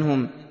الأتباع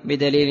منهم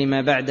بدليل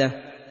ما بعده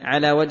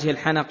على وجه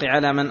الحنق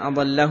على من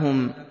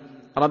أضلهم: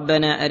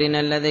 ربنا أرنا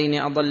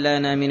الذين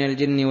أضلانا من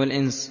الجن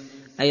والإنس،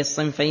 أي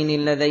الصنفين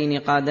اللذين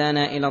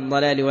قادانا إلى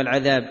الضلال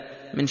والعذاب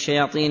من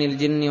شياطين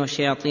الجن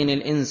وشياطين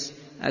الإنس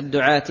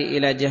الدعاة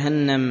إلى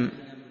جهنم.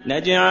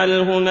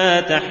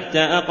 نجعلهما تحت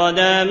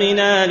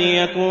أقدامنا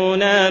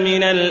ليكونا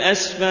من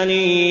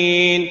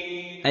الأسفلين،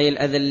 أي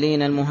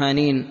الأذلين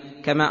المهانين،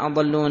 كما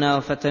أضلونا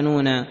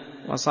وفتنونا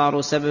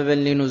وصاروا سببا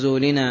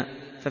لنزولنا.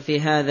 ففي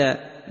هذا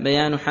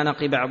بيان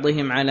حنق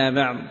بعضهم على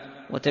بعض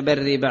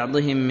وتبري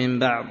بعضهم من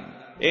بعض.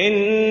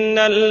 إن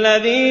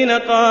الذين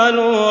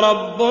قالوا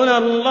ربنا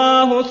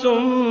الله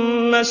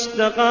ثم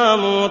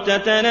استقاموا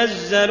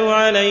تتنزل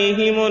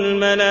عليهم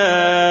الملائكة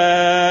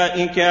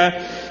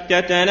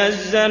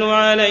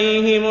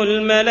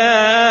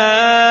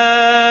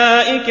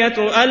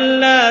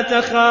ألا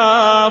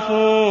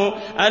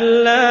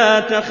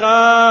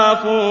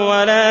تخافوا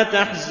ولا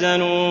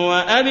تحزنوا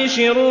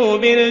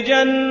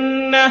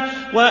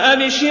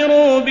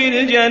وأبشروا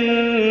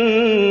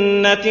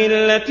بالجنة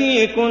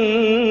التي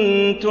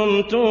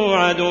كنتم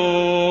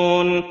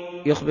توعدون.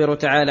 يخبر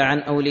تعالى عن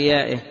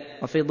أوليائه،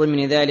 وفي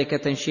ضمن ذلك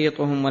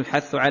تنشيطهم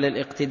والحث على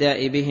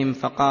الاقتداء بهم،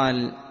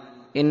 فقال: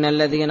 إن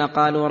الذين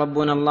قالوا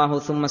ربنا الله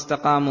ثم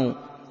استقاموا،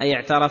 أي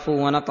اعترفوا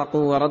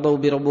ونطقوا ورضوا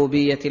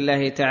بربوبية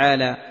الله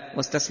تعالى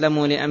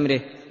واستسلموا لأمره،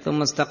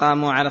 ثم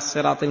استقاموا على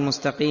الصراط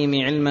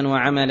المستقيم علما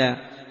وعملا،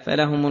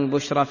 فلهم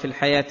البشرى في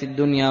الحياة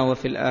الدنيا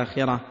وفي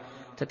الآخرة.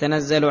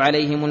 تتنزل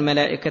عليهم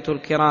الملائكة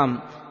الكرام،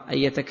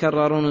 أي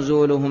يتكرر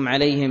نزولهم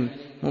عليهم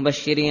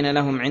مبشرين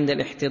لهم عند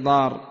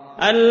الاحتضار: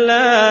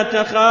 ألا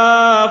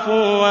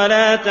تخافوا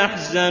ولا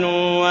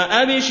تحزنوا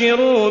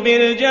وأبشروا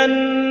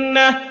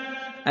بالجنة.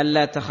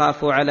 ألا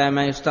تخافوا على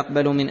ما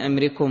يستقبل من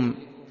أمركم،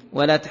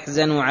 ولا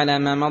تحزنوا على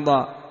ما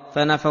مضى،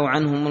 فنفوا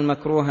عنهم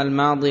المكروه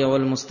الماضي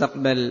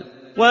والمستقبل.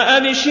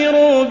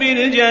 وأبشروا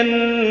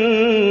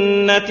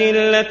بالجنة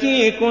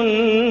التي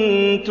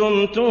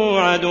كنتم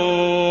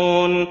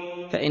توعدون،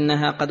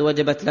 فإنها قد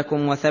وجبت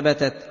لكم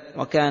وثبتت،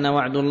 وكان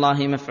وعد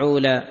الله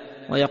مفعولا.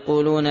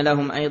 ويقولون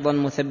لهم أيضا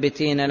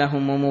مثبتين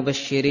لهم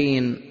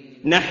ومبشرين: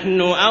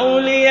 نحن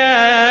أولياؤكم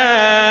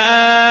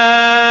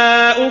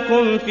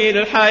في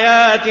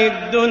الحياة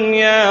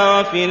الدنيا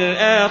وفي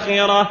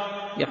الآخرة.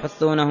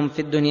 يحثونهم في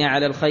الدنيا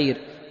على الخير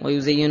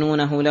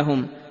ويزينونه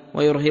لهم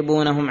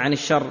ويرهبونهم عن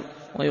الشر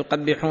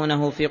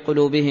ويقبحونه في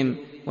قلوبهم،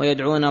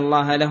 ويدعون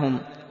الله لهم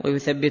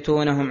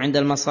ويثبتونهم عند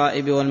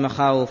المصائب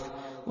والمخاوف،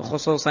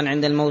 وخصوصا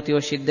عند الموت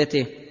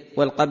وشدته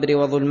والقبر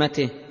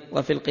وظلمته،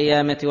 وفي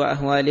القيامة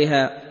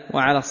وأهوالها،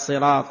 وعلى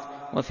الصراط،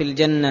 وفي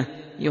الجنة.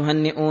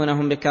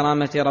 يهنئونهم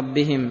بكرامة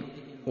ربهم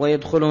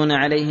ويدخلون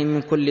عليهم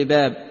من كل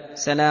باب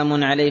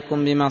سلام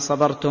عليكم بما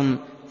صبرتم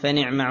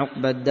فنعم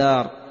عقبى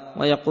الدار.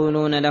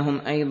 ويقولون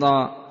لهم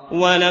أيضا: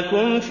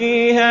 ولكم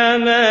فيها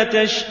ما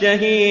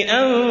تشتهي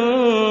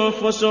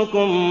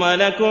أنفسكم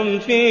ولكم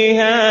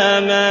فيها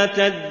ما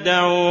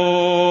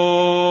تدعون.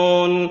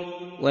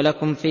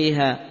 ولكم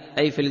فيها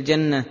أي في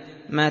الجنة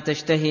ما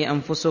تشتهي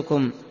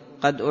أنفسكم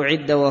قد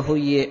أعد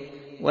وهيئ،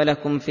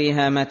 ولكم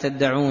فيها ما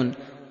تدعون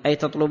أي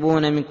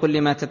تطلبون من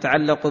كل ما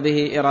تتعلق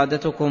به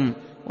إرادتكم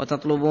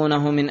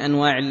وتطلبونه من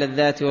أنواع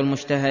اللذات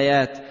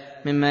والمشتهيات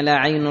مما لا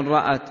عين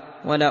رأت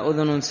ولا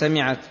أذن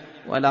سمعت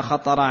ولا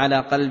خطر على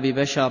قلب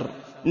بشر.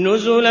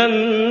 نزلا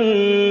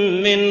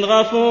من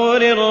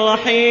غفور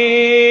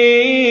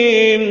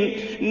رحيم.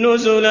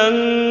 نزلا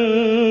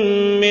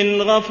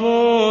من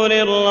غفور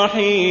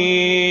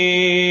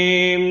رحيم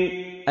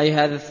أي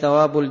هذا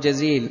الثواب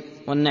الجزيل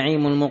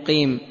والنعيم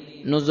المقيم،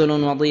 نزل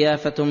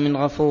وضيافة من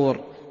غفور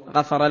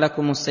غفر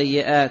لكم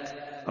السيئات،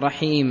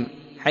 رحيم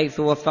حيث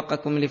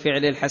وفقكم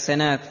لفعل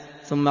الحسنات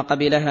ثم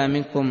قبلها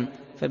منكم،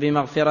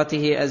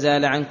 فبمغفرته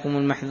أزال عنكم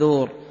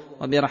المحذور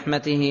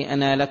وبرحمته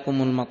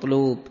أنالكم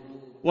المطلوب.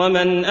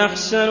 ومن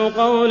أحسن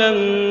قولا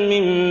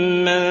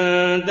ممن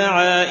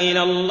دعا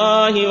إلى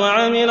الله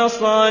وعمل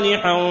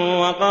صالحا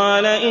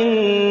وقال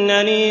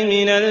إنني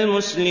من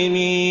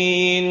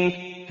المسلمين.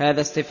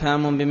 هذا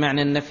استفهام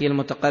بمعنى النفي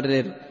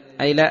المتقرر،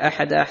 أي لا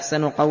أحد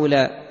أحسن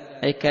قولا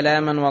أي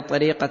كلاما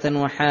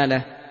وطريقة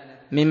وحالة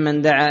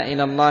ممن دعا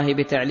إلى الله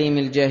بتعليم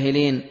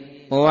الجاهلين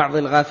ووعظ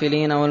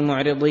الغافلين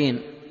والمعرضين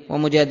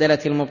ومجادلة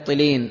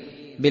المبطلين،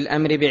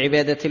 بالأمر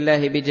بعبادة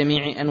الله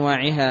بجميع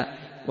أنواعها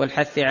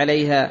والحث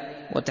عليها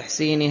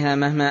وتحسينها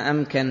مهما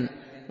أمكن،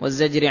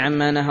 والزجر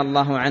عما نهى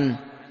الله عنه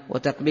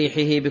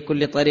وتقبيحه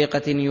بكل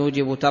طريقة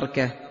يوجب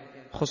تركه.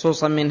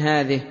 خصوصا من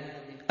هذه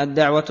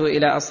الدعوة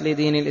إلى أصل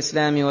دين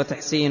الإسلام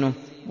وتحسينه،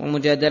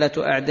 ومجادلة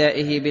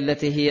أعدائه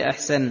بالتي هي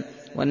أحسن،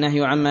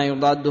 والنهي عما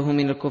يضاده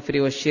من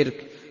الكفر والشرك،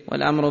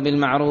 والأمر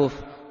بالمعروف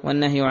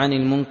والنهي عن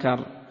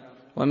المنكر.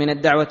 ومن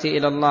الدعوة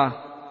إلى الله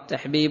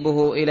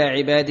تحبيبه إلى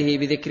عباده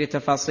بذكر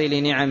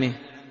تفاصيل نعمه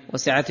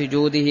وسعة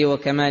جوده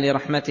وكمال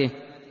رحمته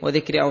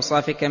وذكر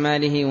أوصاف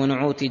كماله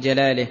ونعوت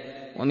جلاله.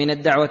 ومن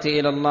الدعوة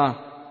إلى الله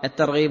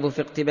الترغيب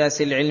في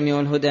اقتباس العلم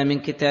والهدى من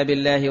كتاب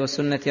الله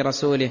وسنة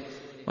رسوله،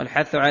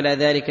 والحث على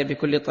ذلك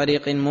بكل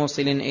طريق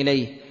موصل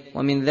إليه،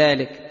 ومن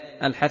ذلك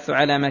الحث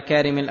على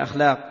مكارم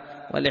الأخلاق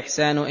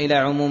والإحسان إلى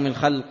عموم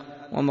الخلق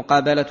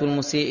ومقابلة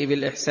المسيء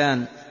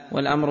بالإحسان،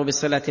 والأمر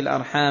بصلة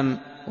الأرحام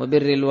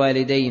وبر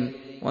الوالدين.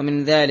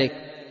 ومن ذلك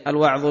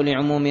الوعظ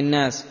لعموم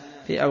الناس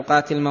في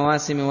أوقات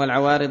المواسم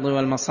والعوارض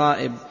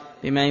والمصائب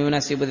بما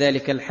يناسب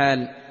ذلك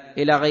الحال،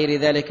 إلى غير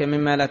ذلك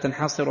مما لا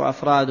تنحصر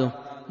أفراده،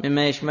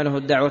 مما يشمله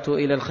الدعوة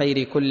إلى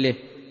الخير كله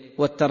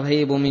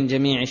والترهيب من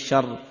جميع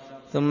الشر.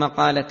 ثم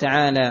قال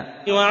تعالى: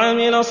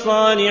 وعمل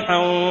صالحا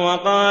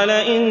وقال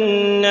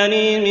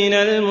إنني من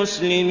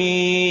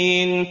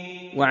المسلمين.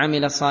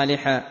 وعمل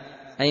صالحا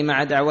أي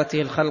مع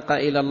دعوته الخلق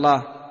إلى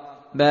الله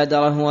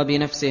بادر هو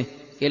بنفسه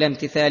إلى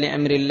امتثال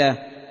أمر الله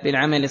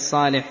بالعمل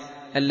الصالح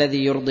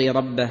الذي يرضي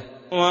ربه.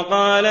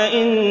 وقال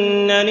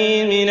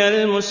إنني من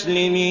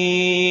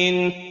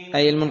المسلمين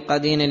أي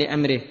المنقادين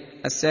لأمره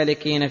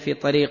السالكين في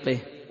طريقه.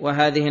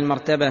 وهذه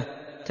المرتبة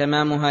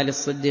تمامها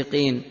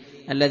للصديقين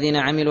الذين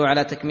عملوا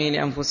على تكميل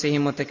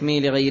أنفسهم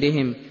وتكميل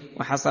غيرهم،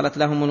 وحصلت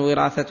لهم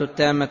الوراثة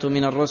التامة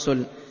من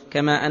الرسل.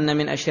 كما أن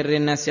من أشر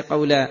الناس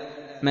قولا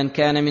من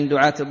كان من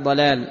دعاة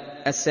الضلال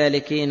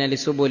السالكين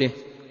لسبله.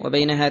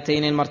 وبين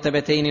هاتين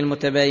المرتبتين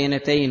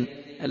المتباينتين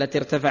التي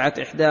ارتفعت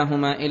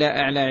إحداهما إلى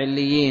أعلى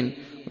عليين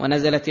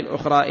ونزلت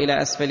الأخرى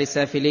إلى أسفل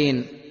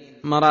سافلين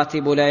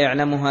مراتب لا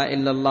يعلمها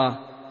إلا الله،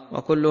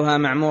 وكلها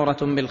معمورة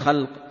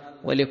بالخلق،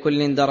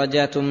 ولكل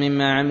درجات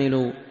مما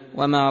عملوا،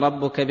 وما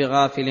ربك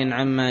بغافل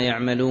عما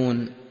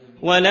يعملون.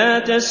 ولا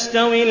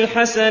تستوي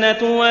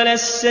الحسنة ولا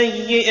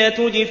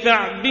السيئة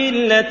ادفع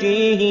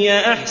بالتي هي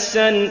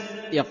أحسن.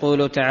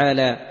 يقول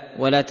تعالى: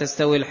 ولا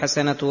تستوي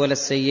الحسنة ولا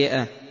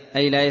السيئة،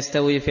 أي لا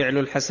يستوي فعل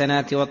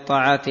الحسنات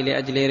والطاعات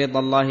لأجل رضا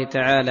الله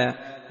تعالى،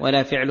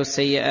 ولا فعل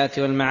السيئات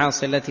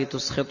والمعاصي التي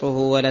تسخطه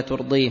ولا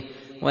ترضيه.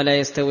 ولا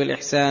يستوي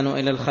الإحسان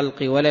إلى الخلق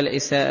ولا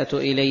الإساءة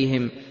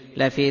إليهم،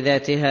 لا في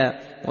ذاتها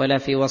ولا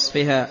في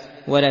وصفها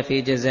ولا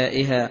في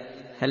جزائها.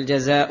 هل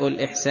جزاء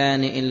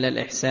الإحسان إلا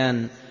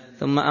الإحسان؟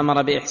 ثم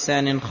أمر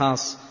بإحسان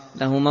خاص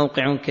له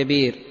موقع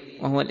كبير،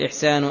 وهو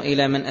الإحسان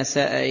إلى من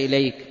أساء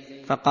إليك،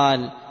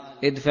 فقال: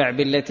 ادفع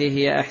بالتي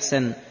هي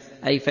أحسن،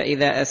 أي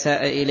فإذا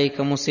أساء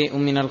إليك مسيء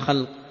من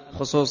الخلق،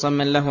 خصوصا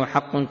من له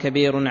حق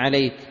كبير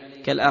عليك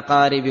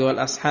كالأقارب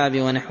والأصحاب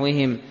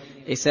ونحوهم،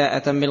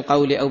 إساءة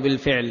بالقول أو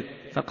بالفعل،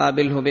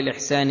 فقابله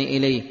بالإحسان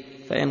إليه،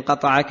 فإن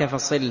قطعك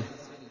فصله،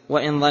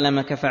 وإن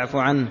ظلمك فاعف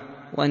عنه،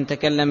 وإن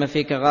تكلم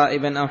فيك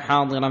غائبا أو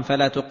حاضرا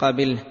فلا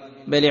تقابله،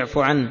 بل اعف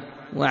عنه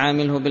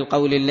وعامله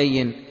بالقول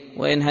اللين،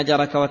 وإن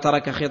هجرك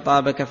وترك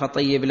خطابك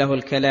فطيب له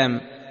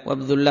الكلام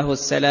وابذل له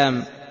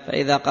السلام،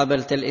 فإذا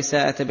قابلت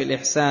الإساءة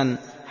بالإحسان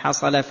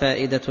حصل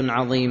فائدة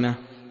عظيمة.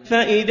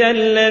 فإذا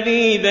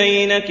الذي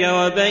بينك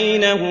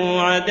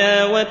وبينه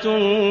عداوة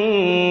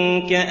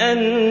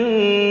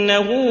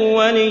كأنه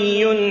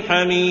ولي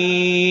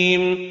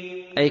حميم،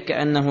 أي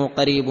كأنه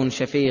قريب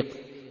شفيق.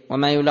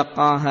 وما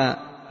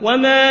يلقاها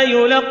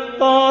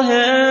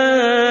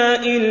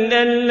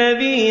إلا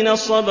الذين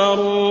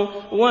صبروا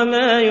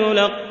وما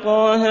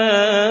يلقاها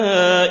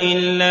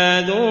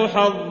إلا ذو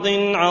حظ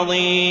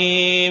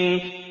عظيم،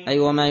 أي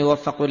وما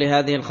يوفق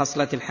لهذه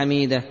الخصلة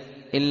الحميدة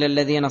إلا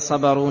الذين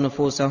صبروا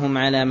نفوسهم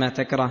على ما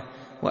تكره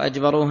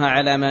وأجبروها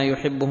على ما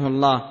يحبه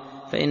الله،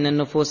 فإن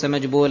النفوس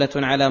مجبولة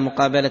على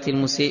مقابلة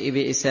المسيء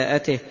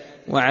بإساءته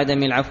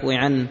وعدم العفو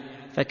عنه،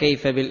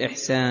 فكيف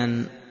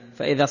بالإحسان؟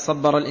 فإذا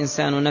صبر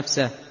الإنسان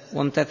نفسه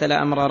وامتثل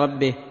أمر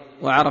ربه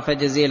وعرف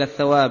جزيل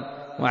الثواب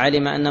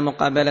وعلم أن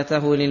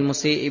مقابلته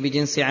للمسيء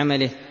بجنس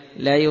عمله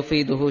لا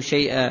يفيده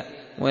شيئا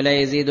ولا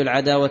يزيد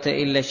العداوة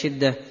إلا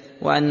شدة،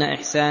 وأن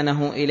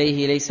إحسانه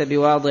إليه ليس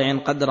بواضع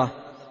قدره،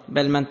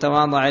 بل من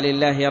تواضع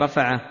لله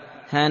رفعه،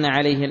 هان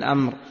عليه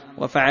الأمر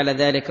وفعل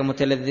ذلك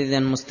متلذذا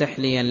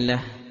مستحليا له.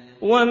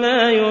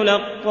 وما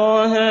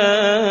يلقاها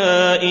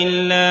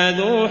إلا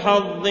ذو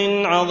حظ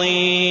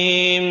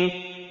عظيم،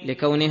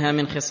 لكونها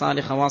من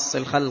خصال خواص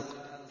الخلق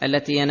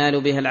التي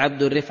ينال بها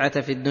العبد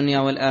الرفعة في الدنيا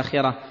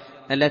والآخرة،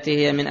 التي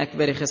هي من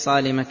أكبر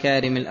خصال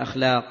مكارم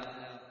الأخلاق.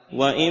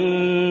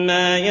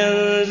 وإما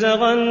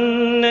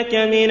ينزغنك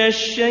من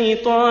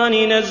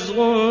الشيطان نزغ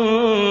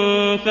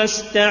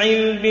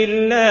فاستعذ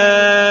بالله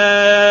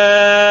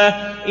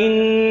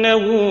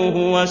إنه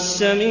هو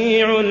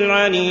السميع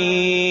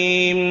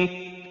العليم.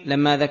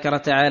 لما ذكر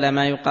تعالى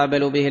ما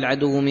يقابل به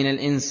العدو من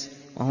الإنس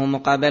وهو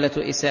مقابلة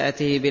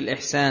إساءته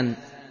بالإحسان،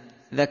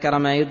 ذكر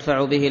ما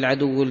يدفع به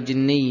العدو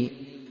الجني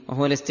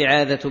وهو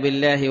الاستعاذة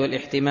بالله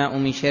والاحتماء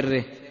من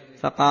شره،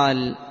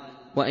 فقال: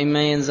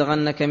 وإما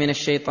ينزغنك من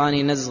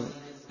الشيطان نزغ،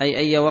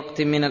 أي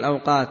وقت من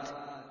الأوقات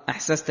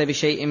أحسست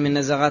بشيء من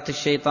نزغات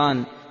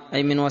الشيطان،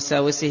 أي من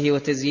وساوسه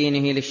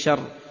وتزيينه للشر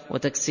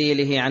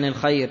وتكسيله عن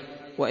الخير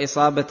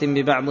وإصابة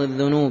ببعض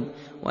الذنوب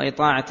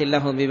وإطاعة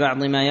له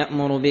ببعض ما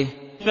يأمر به،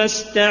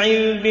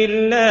 فاستعذ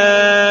بالله،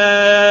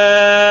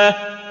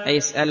 أي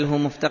اسأله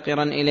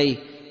مفتقرا إليه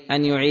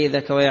أن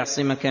يعيذك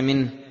ويعصمك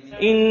منه،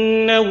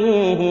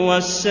 إنه هو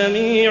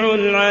السميع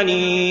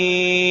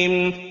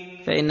العليم،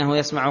 فإنه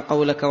يسمع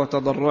قولك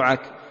وتضرعك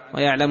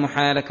ويعلم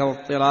حالك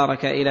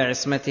واضطرارك إلى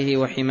عصمته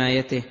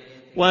وحمايته.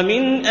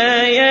 ومن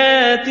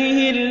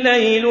آياته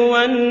الليل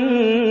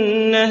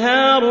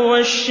والنهار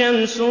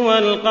والشمس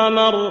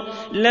والقمر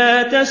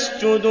لا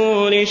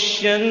تسجدوا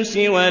للشمس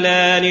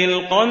ولا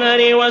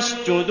للقمر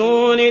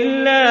واسجدوا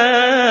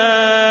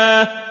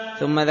لله.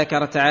 ثم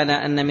ذكر تعالى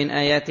أن من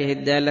آياته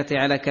الدالة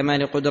على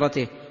كمال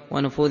قدرته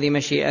ونفوذ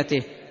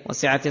مشيئته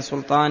وسعة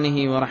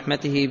سلطانه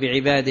ورحمته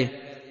بعباده،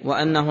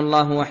 وأنه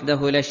الله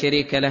وحده لا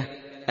شريك له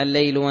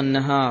الليل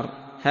والنهار،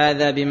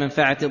 هذا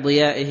بمنفعة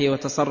ضيائه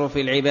وتصرف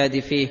العباد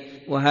فيه،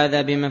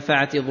 وهذا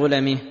بمنفعة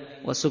ظلمه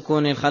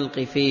وسكون الخلق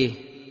فيه.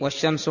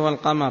 والشمس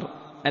والقمر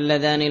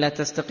اللذان لا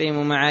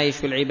تستقيم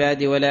معايش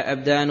العباد ولا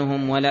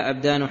أبدانهم ولا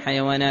أبدان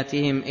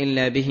حيواناتهم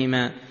إلا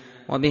بهما،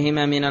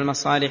 وبهما من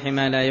المصالح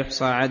ما لا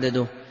يحصى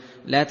عدده.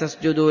 لا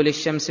تسجدوا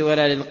للشمس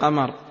ولا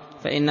للقمر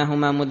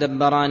فإنهما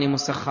مدبران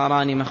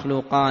مسخران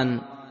مخلوقان.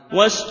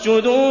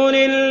 واسجدوا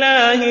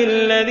لله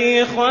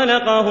الذي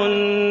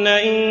خلقهن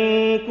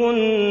إن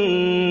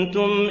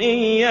كنتم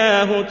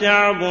إياه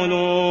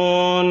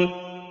تعبدون.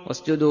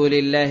 واسجدوا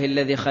لله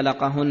الذي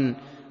خلقهن،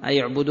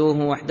 أي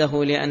اعبدوه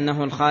وحده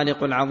لأنه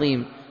الخالق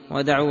العظيم،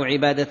 ودعوا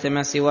عبادة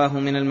ما سواه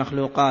من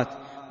المخلوقات،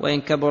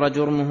 وإن كبر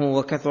جرمه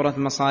وكثرت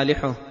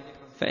مصالحه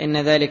فإن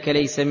ذلك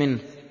ليس منه،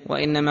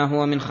 وإنما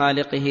هو من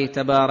خالقه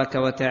تبارك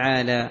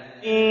وتعالى.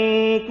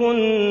 إن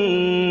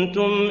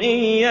كنتم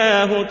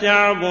إياه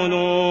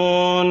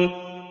تعبدون،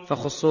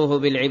 فخصوه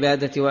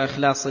بالعبادة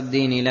وإخلاص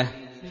الدين له.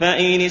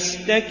 فإن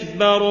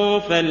استكبروا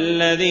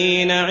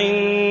فالذين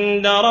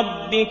عند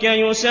ربك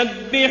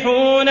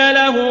يسبحون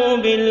له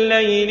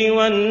بالليل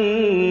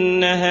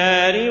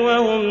والنهار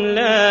وهم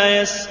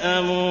لا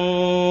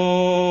يسأمون.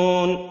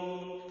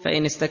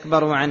 فإن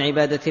استكبروا عن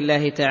عبادة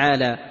الله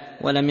تعالى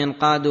ولم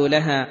ينقادوا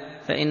لها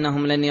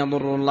فإنهم لن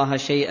يضروا الله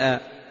شيئا،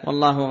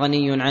 والله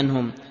غني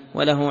عنهم،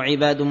 وله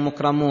عباد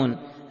مكرمون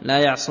لا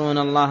يعصون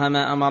الله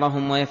ما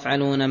أمرهم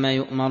ويفعلون ما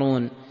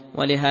يؤمرون.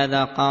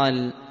 ولهذا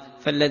قال: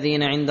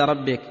 فالذين عند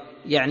ربك،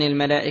 يعني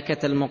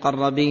الملائكة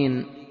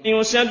المقربين،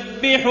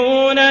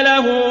 يسبحون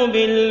له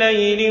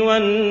بالليل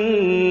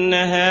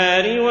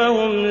والنهار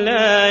وهم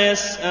لا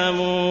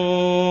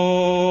يسأمون،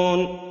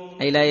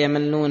 أي لا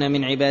يملون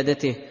من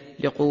عبادته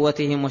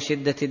لقوتهم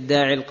وشدة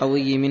الداعي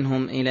القوي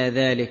منهم إلى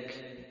ذلك.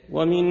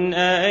 ومن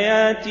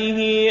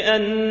آياته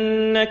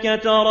أنك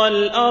ترى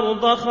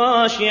الأرض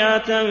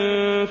خاشعة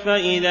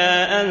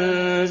فإذا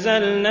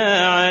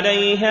أنزلنا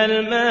عليها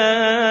الماء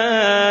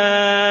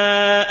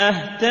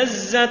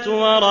اهتزت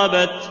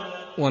وربت.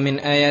 ومن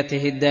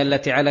آياته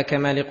الدالة على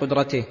كمال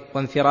قدرته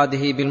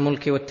وانفراده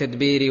بالملك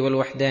والتدبير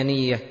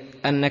والوحدانية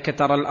أنك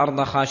ترى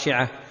الأرض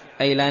خاشعة،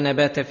 أي لا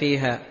نبات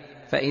فيها،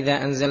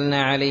 فإذا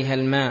أنزلنا عليها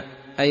الماء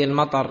أي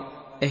المطر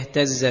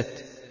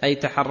اهتزت، أي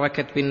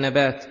تحركت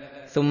بالنبات،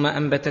 ثم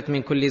أنبتت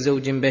من كل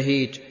زوج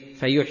بهيج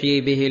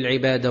فيحيي به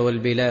العباد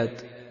والبلاد.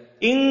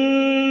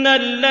 إن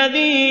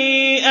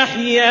الذي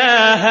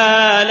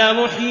أحياها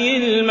لمحيي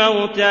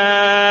الموتى.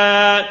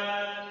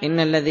 إن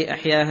الذي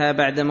أحياها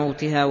بعد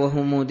موتها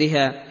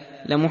وهمودها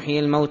لمحيي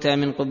الموتى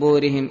من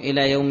قبورهم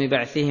إلى يوم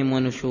بعثهم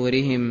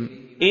ونشورهم.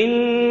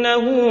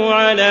 إنه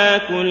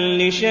على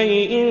كل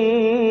شيء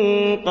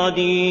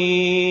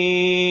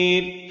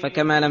قدير.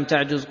 فكما لم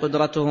تعجز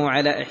قدرته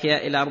على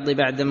إحياء الأرض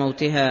بعد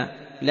موتها،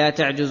 لا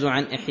تعجز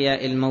عن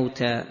إحياء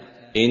الموتى.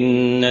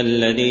 إن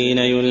الذين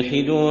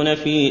يلحدون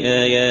في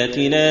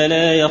آياتنا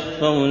لا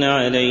يخفون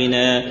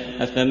علينا،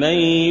 أفمن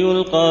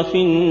يلقى في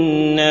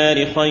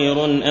النار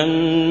خير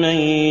أم من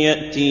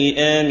يأتي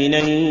آمنا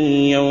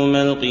يوم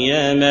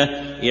القيامة.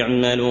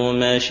 اعملوا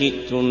ما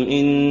شئتم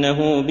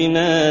إنه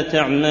بما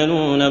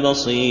تعملون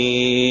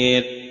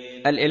بصير.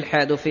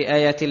 الإلحاد في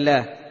آيات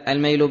الله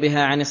الميل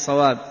بها عن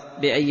الصواب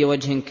بأي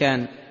وجه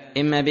كان،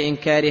 إما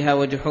بإنكارها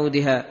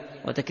وجحودها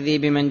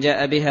وتكذيب من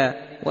جاء بها،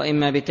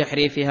 وإما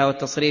بتحريفها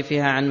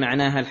وتصريفها عن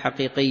معناها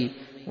الحقيقي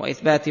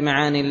وإثبات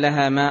معان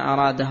لها ما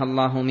أرادها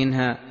الله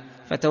منها.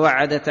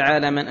 فتوعد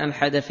تعالى من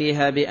ألحد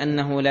فيها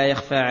بأنه لا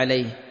يخفى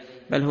عليه،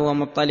 بل هو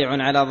مطلع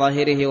على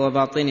ظاهره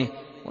وباطنه،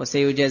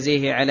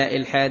 وسيجازيه على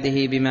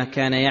إلحاده بما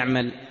كان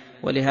يعمل.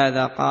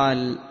 ولهذا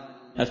قال: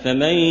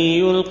 أفمن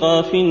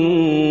يلقى في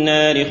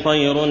النار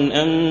خير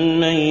أم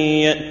من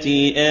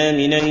يأتي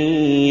آمنا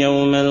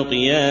يوم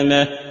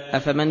القيامة.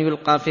 أفمن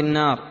يلقى في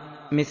النار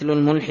مثل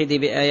الملحد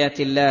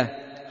بآيات الله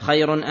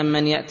خير أم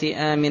من يأتي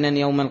آمنا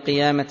يوم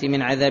القيامة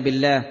من عذاب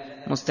الله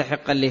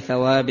مستحقا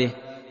لثوابه.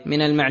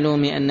 من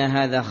المعلوم أن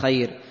هذا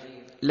خير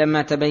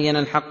لما تبين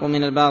الحق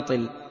من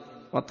الباطل،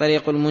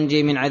 والطريق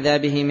المنجي من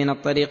عذابه من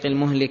الطريق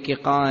المهلك.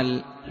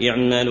 قال: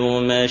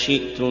 اعملوا ما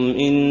شئتم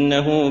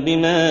إنه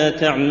بما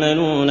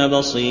تعملون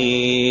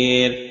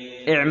بصير.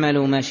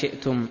 اعملوا ما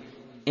شئتم،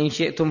 إن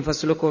شئتم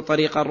فاسلكوا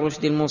طريق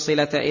الرشد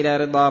الموصلة إلى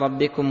رضا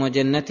ربكم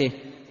وجنته،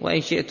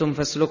 وإن شئتم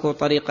فاسلكوا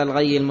طريق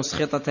الغي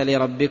المسخطة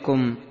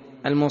لربكم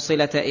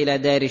الموصلة إلى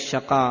دار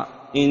الشقاء.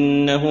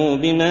 إنه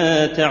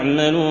بما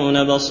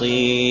تعملون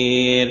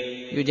بصير.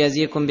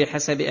 يجازيكم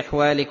بحسب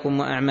أحوالكم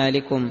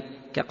وأعمالكم،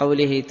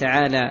 كقوله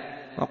تعالى: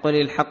 وقل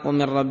الحق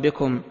من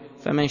ربكم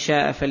فمن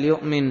شاء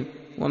فليؤمن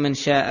ومن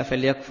شاء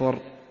فليكفر.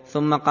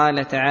 ثم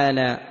قال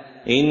تعالى: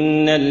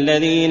 إن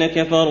الذين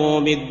كفروا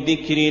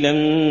بالذكر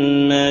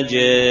لما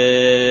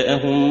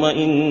جاءهم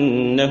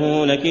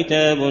وإنه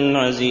لكتاب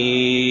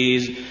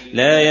عزيز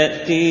لا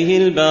يأتيه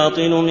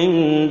الباطل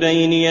من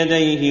بين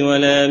يديه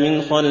ولا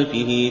من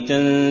خلفه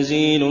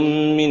تنزيل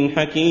من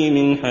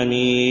حكيم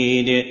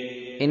حميد.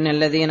 إن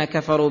الذين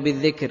كفروا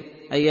بالذكر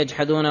أي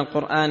يجحدون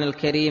القرآن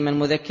الكريم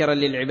المذكر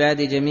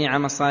للعباد جميع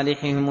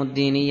مصالحهم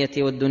الدينية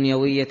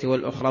والدنيوية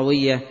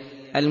والأخروية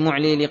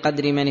المعلي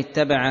لقدر من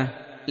اتبعه،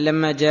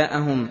 لما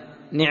جاءهم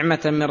نعمة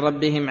من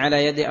ربهم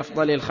على يد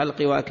أفضل الخلق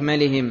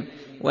وأكملهم،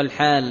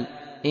 والحال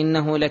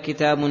إنه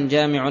لكتاب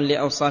جامع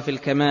لأوصاف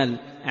الكمال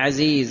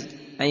عزيز،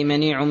 أي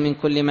منيع من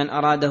كل من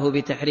أراده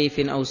بتحريف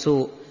أو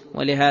سوء.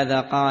 ولهذا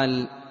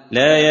قال: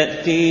 لا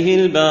يأتيه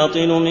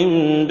الباطل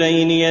من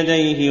بين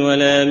يديه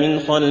ولا من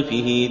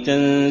خلفه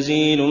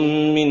تنزيل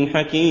من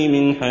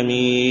حكيم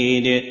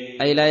حميد.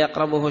 أي لا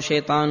يقربه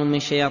شيطان من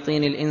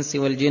شياطين الإنس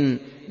والجن،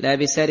 لا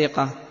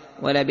بسرقة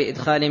ولا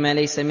بإدخال ما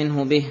ليس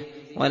منه به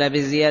ولا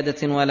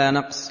بزيادة ولا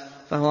نقص،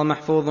 فهو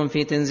محفوظ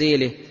في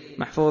تنزيله،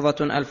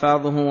 محفوظة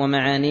ألفاظه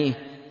ومعانيه،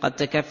 قد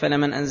تكفل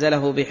من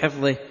أنزله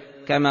بحفظه،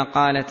 كما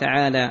قال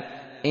تعالى: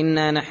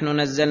 إنا نحن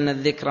نزلنا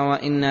الذكر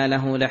وإنا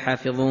له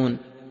لحافظون.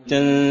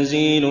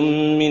 تنزيل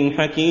من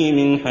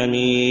حكيم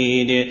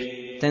حميد.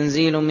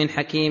 تنزيل من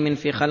حكيم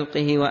في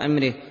خلقه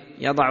وأمره،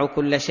 يضع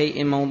كل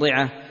شيء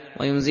موضعه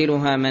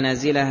وينزلها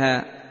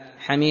منازلها،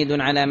 حميد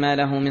على ما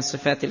له من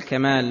صفات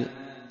الكمال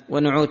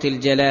ونعوت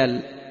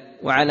الجلال،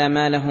 وعلى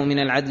ما له من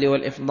العدل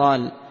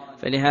والإفضال.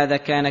 فلهذا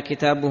كان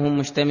كتابهم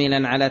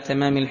مشتملا على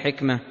تمام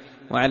الحكمة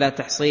وعلى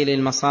تحصيل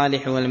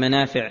المصالح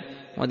والمنافع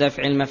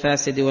ودفع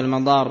المفاسد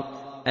والمضار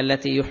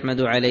التي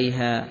يحمد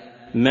عليها.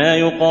 ما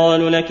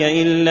يقال لك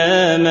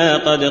إلا ما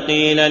قد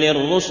قيل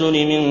للرسل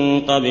من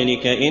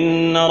قبلك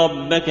إن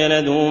ربك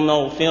لذو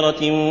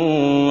مغفرة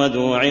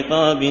وذو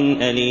عقاب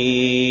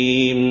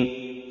أليم.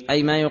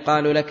 أي ما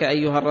يقال لك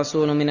أيها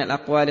الرسول من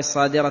الأقوال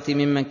الصادرة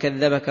ممن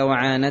كذبك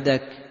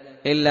وعاندك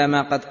إلا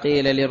ما قد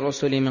قيل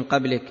للرسل من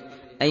قبلك،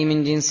 أي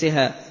من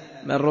جنسها،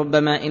 بل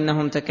ربما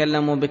إنهم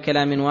تكلموا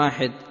بكلام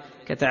واحد،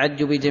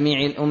 كتعجب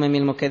جميع الأمم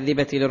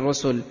المكذبة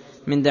للرسل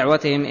من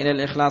دعوتهم إلى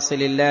الإخلاص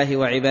لله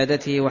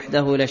وعبادته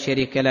وحده لا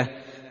شريك له،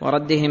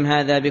 وردهم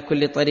هذا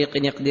بكل طريق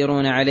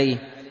يقدرون عليه،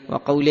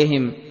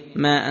 وقولهم: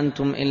 ما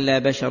أنتم إلا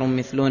بشر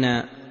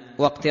مثلنا،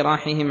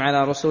 واقتراحهم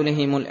على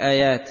رسلهم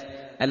الآيات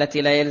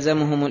التي لا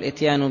يلزمهم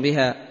الإتيان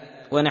بها،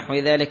 ونحو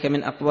ذلك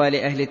من أقوال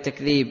أهل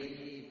التكذيب.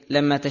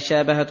 لما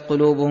تشابهت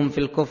قلوبهم في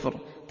الكفر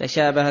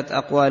تشابهت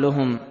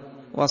أقوالهم،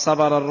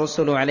 وصبر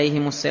الرسل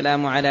عليهم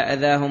السلام على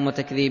أذاهم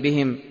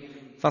وتكذيبهم،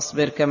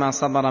 فاصبر كما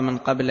صبر من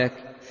قبلك.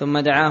 ثم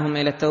دعاهم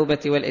إلى التوبة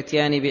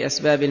والإتيان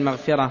بأسباب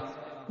المغفرة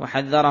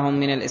وحذرهم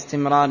من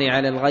الاستمرار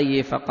على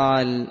الغي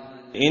فقال: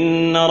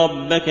 إن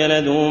ربك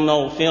لذو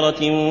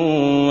مغفرة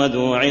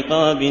وذو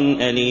عقاب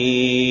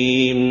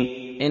أليم.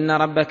 إن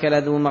ربك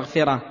لذو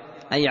مغفرة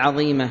أي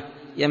عظيمة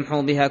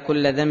يمحو بها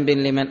كل ذنب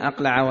لمن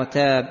أقلع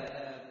وتاب،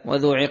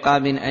 وذو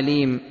عقاب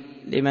أليم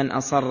لمن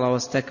أصر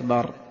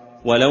واستكبر.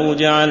 ولو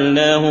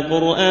جعلناه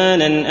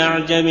قرآنا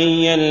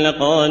أعجميا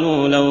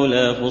لقالوا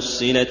لولا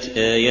فصلت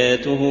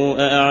آياته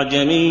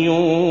أأعجمي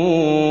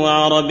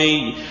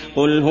وعربي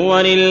قل هو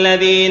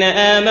للذين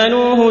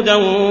آمنوا هدى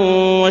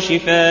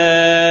وشفاء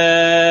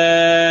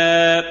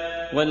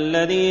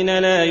والذين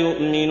لا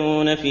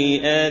يؤمنون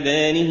في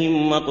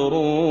آذانهم وقر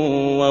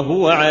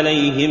وهو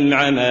عليهم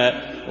عمى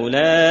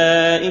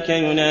أولئك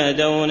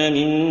ينادون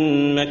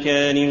من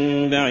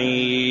مكان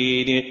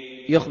بعيد.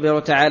 يخبر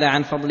تعالى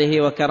عن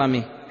فضله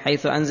وكرمه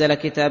حيث أنزل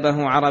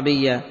كتابه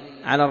عربيا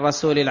على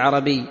الرسول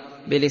العربي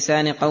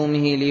بلسان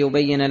قومه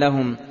ليبين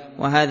لهم،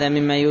 وهذا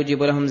مما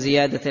يوجب لهم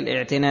زيادة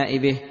الاعتناء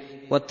به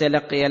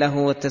والتلقي له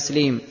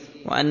والتسليم،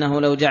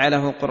 وأنه لو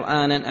جعله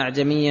قرآنا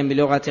أعجميا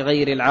بلغة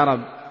غير العرب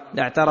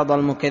لاعترض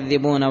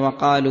المكذبون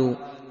وقالوا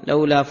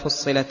لولا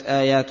فصلت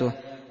آياته،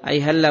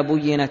 أي هل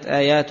بينت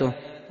آياته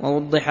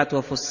ووضحت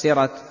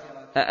وفسرت؟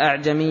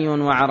 أأعجمي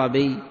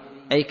وعربي،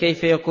 أي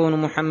كيف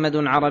يكون محمد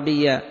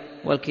عربيا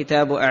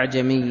والكتاب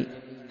أعجمي؟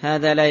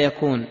 هذا لا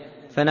يكون.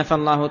 فنفى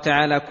الله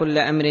تعالى كل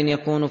أمر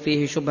يكون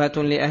فيه شبهة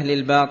لأهل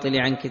الباطل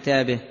عن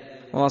كتابه،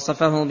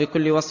 ووصفه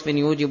بكل وصف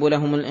يوجب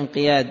لهم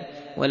الانقياد،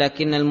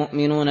 ولكن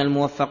المؤمنون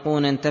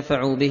الموفقون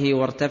انتفعوا به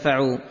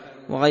وارتفعوا،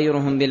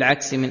 وغيرهم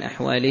بالعكس من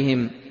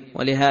أحوالهم.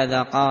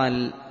 ولهذا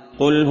قال: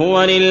 قل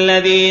هو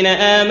للذين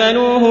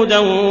آمنوا هدى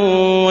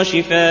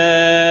وشفاء،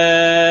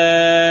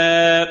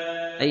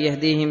 أي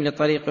يهديهم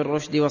لطريق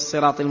الرشد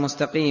والصراط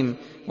المستقيم،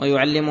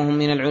 ويعلمهم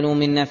من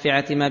العلوم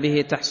النافعة ما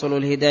به تحصل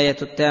الهداية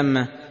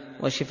التامة،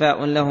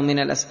 وشفاء له من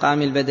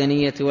الأسقام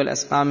البدنية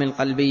والأسقام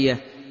القلبية،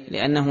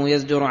 لأنه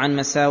يزجر عن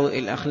مساوئ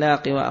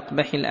الأخلاق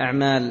وأقبح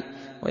الأعمال،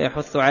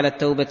 ويحث على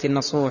التوبة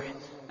النصوح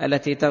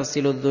التي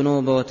تغسل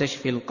الذنوب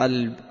وتشفي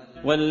القلب.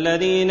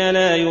 والذين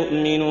لا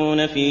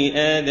يؤمنون في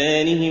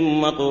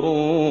آذانهم وقر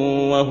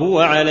وهو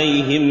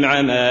عليهم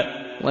عمى،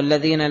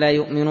 والذين لا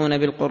يؤمنون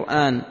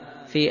بالقرآن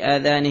في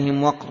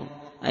آذانهم وقر،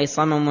 أي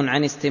صمم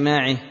عن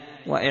استماعه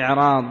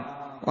وإعراض،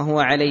 وهو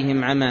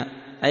عليهم عمى،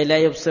 أي لا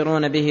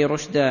يبصرون به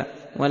رشدا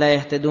ولا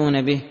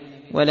يهتدون به،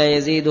 ولا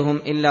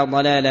يزيدهم إلا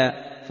ضلالا،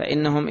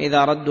 فإنهم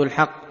إذا ردوا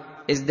الحق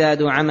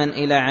ازدادوا عمى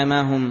إلى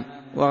عماهم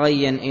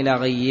وغيا إلى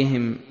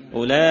غيهم.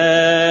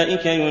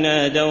 أولئك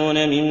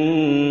ينادون من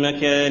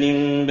مكان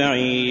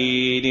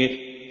بعيد،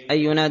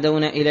 أي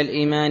ينادون إلى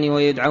الإيمان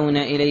ويدعون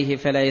إليه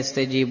فلا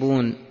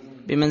يستجيبون،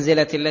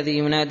 بمنزلة الذي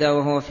ينادى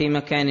وهو في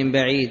مكان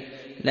بعيد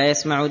لا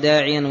يسمع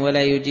داعيا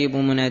ولا يجيب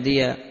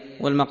مناديا.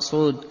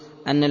 والمقصود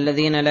أن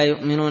الذين لا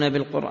يؤمنون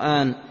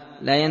بالقرآن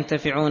لا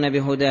ينتفعون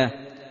بهداه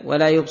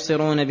ولا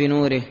يبصرون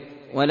بنوره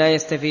ولا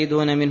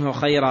يستفيدون منه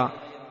خيرا،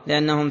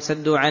 لأنهم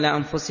سدوا على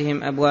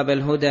أنفسهم أبواب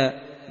الهدى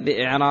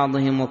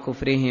بإعراضهم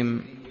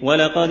وكفرهم.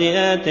 ولقد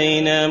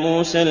آتينا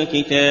موسى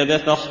الكتاب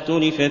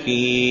فاختلف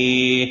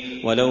فيه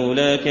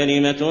ولولا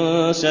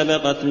كلمة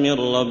سبقت من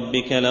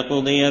ربك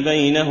لقضي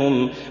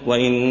بينهم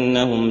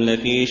وإنهم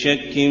لفي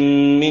شك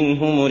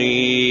منه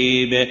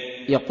مريب.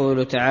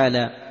 يقول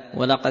تعالى: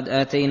 ولقد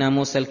آتينا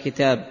موسى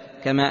الكتاب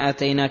كما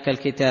آتيناك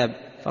الكتاب،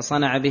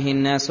 فصنع به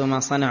الناس ما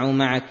صنعوا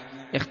معك،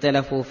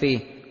 اختلفوا فيه،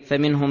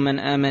 فمنهم من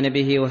آمن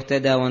به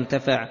واهتدى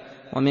وانتفع،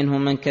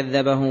 ومنهم من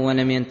كذبه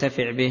ولم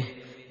ينتفع به.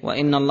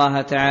 وإن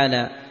الله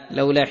تعالى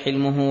لولا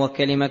حلمه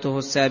وكلمته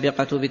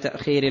السابقة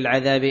بتأخير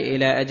العذاب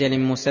إلى أجل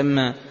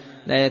مسمى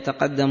لا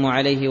يتقدم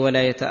عليه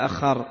ولا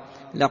يتأخر،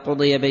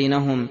 لقضي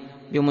بينهم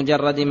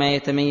بمجرد ما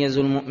يتميز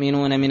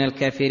المؤمنون من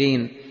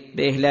الكافرين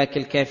بإهلاك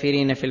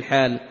الكافرين في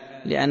الحال،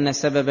 لأن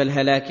سبب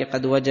الهلاك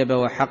قد وجب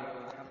وحق.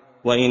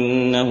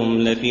 وإنهم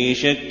لفي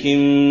شك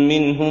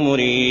منه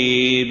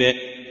مريب،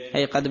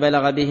 أي قد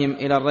بلغ بهم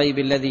إلى الريب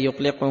الذي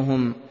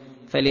يقلقهم،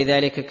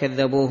 فلذلك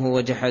كذبوه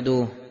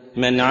وجحدوه.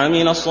 من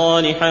عمل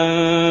صالحا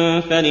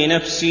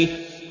فلنفسه،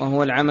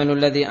 وهو العمل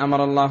الذي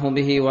أمر الله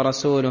به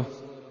ورسوله،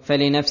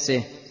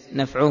 فلنفسه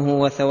نفعه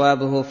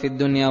وثوابه في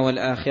الدنيا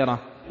والآخرة.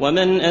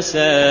 ومن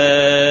أساء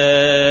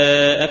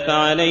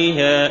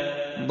فعليها،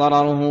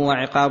 ضرره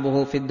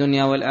وعقابه في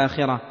الدنيا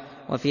والآخرة.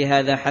 وفي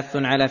هذا حث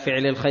على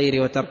فعل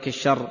الخير وترك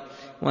الشر،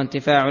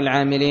 وانتفاع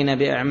العاملين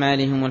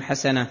بأعمالهم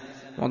الحسنة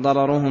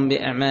وضررهم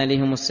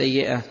بأعمالهم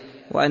السيئة،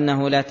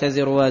 وأنه لا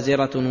تزر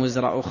وازرة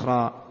وزر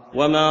أخرى.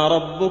 وما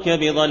ربك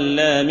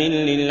بظلام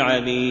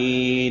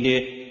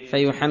للعبيد،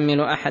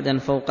 فيحمل أحدا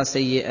فوق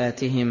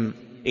سيئاتهم.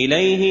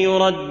 إليه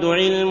يرد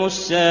علم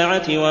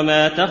الساعة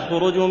وما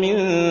تخرج من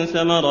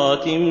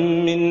ثمرات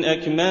من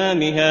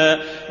أكمامها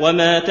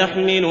وما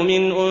تحمل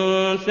من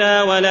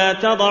أنثى ولا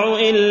تضع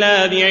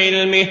إلا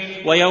بعلمه،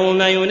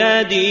 ويوم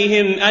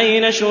يناديهم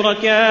أين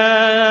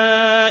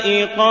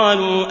شركائي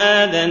قالوا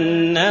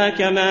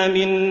آذناك ما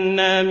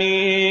منا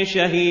من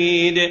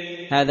شهيد.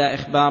 هذا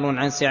إخبار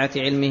عن سعة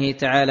علمه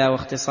تعالى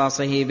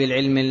واختصاصه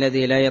بالعلم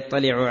الذي لا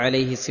يطلع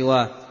عليه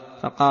سواه،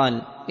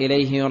 فقال: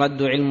 إليه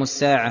يرد علم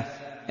الساعة،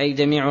 أي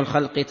جميع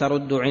الخلق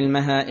ترد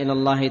علمها إلى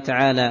الله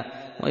تعالى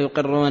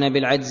ويقرون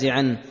بالعجز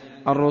عنه،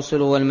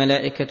 الرسل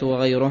والملائكة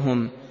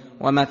وغيرهم.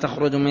 وما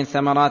تخرج من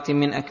ثمرات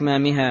من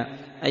أكمامها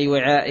أي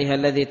وعائها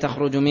الذي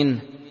تخرج منه،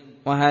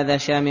 وهذا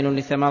شامل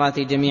لثمرات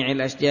جميع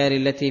الأشجار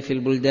التي في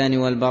البلدان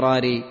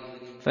والبراري،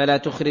 فلا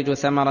تخرج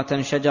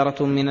ثمرة شجرة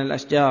من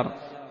الأشجار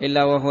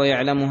إلا وهو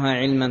يعلمها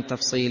علما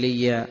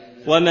تفصيليا.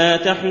 وما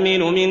تحمل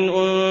من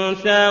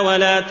أنثى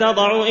ولا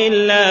تضع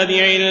إلا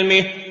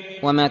بعلمه.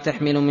 وما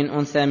تحمل من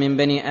أنثى من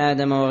بني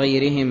آدم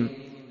وغيرهم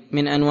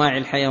من أنواع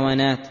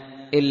الحيوانات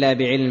إلا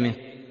بعلمه،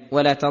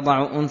 ولا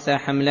تضع أنثى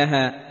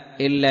حملها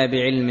إلا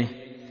بعلمه.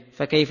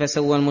 فكيف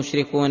سوى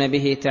المشركون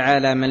به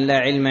تعالى من لا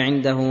علم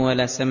عنده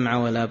ولا سمع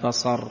ولا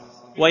بصر؟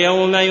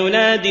 ويوم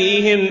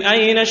يناديهم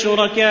أين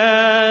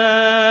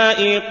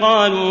شركائي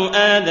قالوا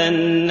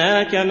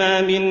آذناك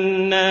ما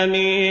منا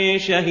من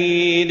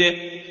شهيد.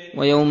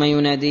 ويوم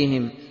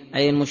يناديهم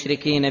أي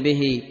المشركين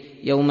به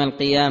يوم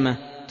القيامة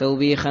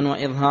توبيخا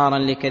وإظهارا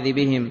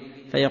لكذبهم،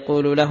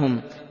 فيقول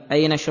لهم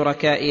أين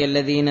شركائي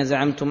الذين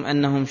زعمتم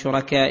أنهم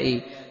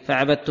شركائي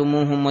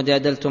فعبدتموهم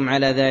وجادلتم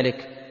على ذلك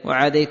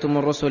وعاديتم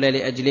الرسل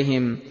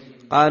لأجلهم؟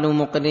 قالوا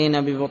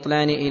مقرين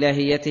ببطلان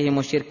إلهيتهم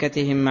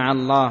وشركتهم مع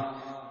الله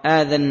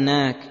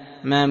آذناك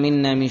ما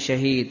منا من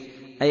شهيد،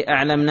 أي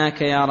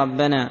أعلمناك يا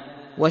ربنا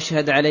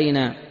واشهد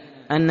علينا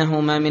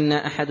أنه ما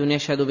منا أحد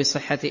يشهد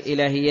بصحة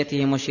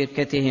إلهيتهم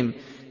وشركتهم،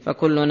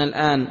 فكلنا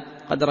الآن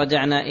قد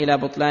رجعنا إلى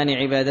بطلان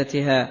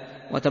عبادتها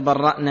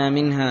وتبرأنا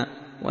منها.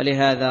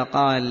 ولهذا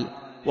قال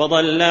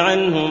وضل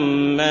عنهم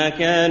ما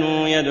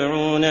كانوا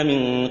يدعون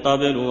من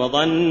قبل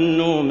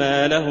وظنوا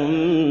ما لهم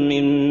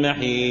من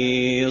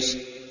محيص.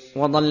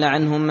 وضل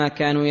عنهم ما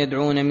كانوا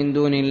يدعون من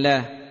دون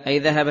الله، أي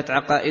ذهبت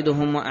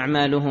عقائدهم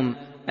وأعمالهم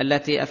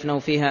التي أفنوا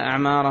فيها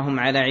أعمارهم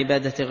على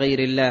عبادة غير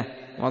الله،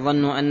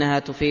 وظنوا أنها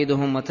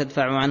تفيدهم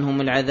وتدفع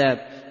عنهم العذاب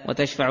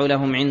وتشفع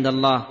لهم عند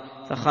الله،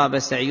 فخاب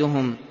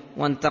سعيهم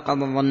وانتقض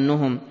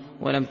ظنهم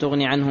ولم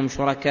تغن عنهم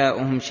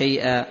شركاؤهم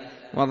شيئا.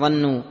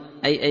 وظنوا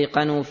أي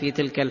أيقنوا في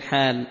تلك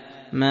الحال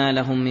ما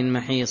لهم من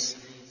محيص،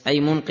 أي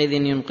منقذ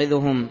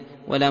ينقذهم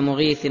ولا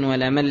مغيث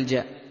ولا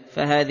ملجأ.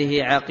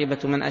 فهذه عاقبة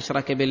من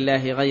أشرك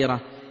بالله غيره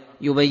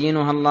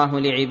يبينها الله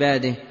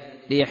لعباده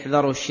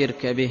ليحذروا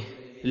الشرك به.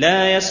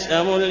 لا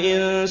يسأم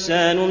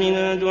الإنسان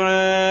من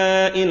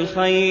دعاء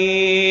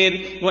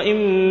الخير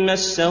وإن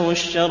مسه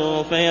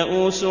الشر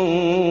فيئوس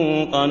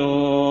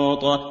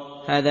قنوط.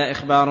 هذا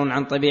إخبار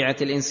عن طبيعة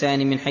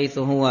الإنسان من حيث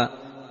هو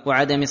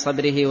وعدم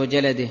صبره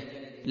وجلده،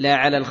 لا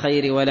على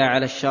الخير ولا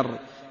على الشر،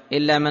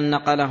 إلا من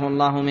نقله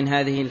الله من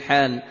هذه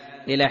الحال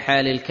إلى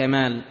حال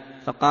الكمال،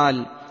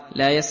 فقال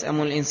لا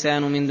يسأم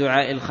الإنسان من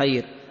دعاء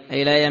الخير،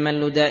 أي لا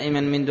يمل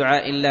دائما من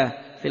دعاء الله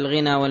في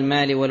الغنى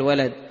والمال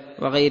والولد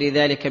وغير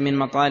ذلك من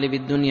مطالب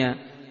الدنيا،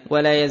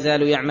 ولا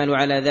يزال يعمل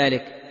على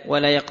ذلك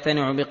ولا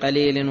يقتنع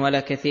بقليل ولا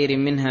كثير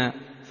منها،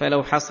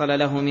 فلو حصل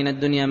له من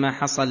الدنيا ما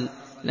حصل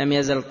لم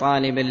يزل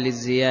طالبا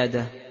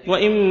للزيادة.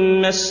 وإن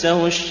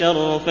مسه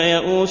الشر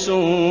فيئوس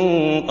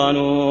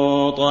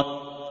قنوط.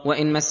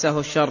 وإن مسه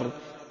الشر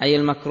أي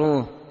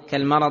المكروه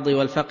كالمرض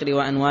والفقر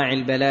وأنواع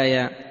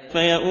البلايا،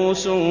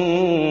 فيئوس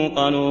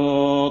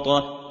قنوط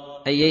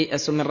أي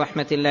ييأس من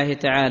رحمة الله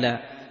تعالى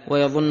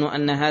ويظن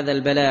أن هذا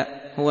البلاء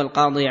هو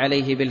القاضي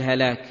عليه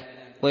بالهلاك،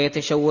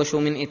 ويتشوش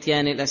من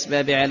إتيان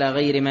الأسباب على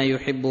غير ما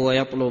يحب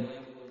ويطلب.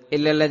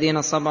 إلا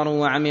الذين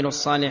صبروا وعملوا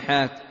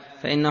الصالحات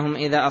فإنهم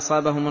إذا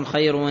أصابهم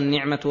الخير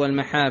والنعمة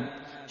والمحاب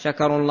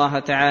شكروا الله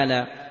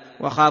تعالى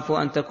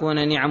وخافوا أن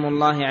تكون نعم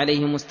الله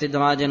عليهم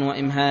استدراجا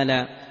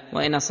وإمهالا،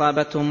 وإن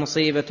أصابتهم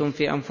مصيبة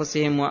في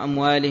أنفسهم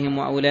وأموالهم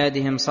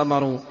وأولادهم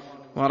صبروا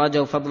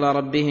ورجوا فضل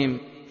ربهم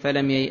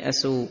فلم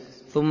ييأسوا.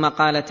 ثم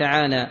قال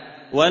تعالى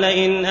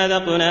ولئن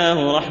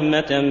أذقناه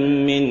رحمة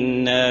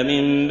منا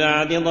من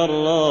بعد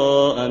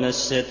ضراء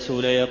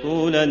مسته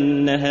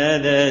ليقولن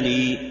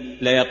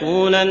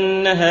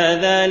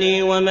هذا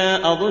لي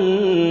وما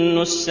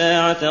أظن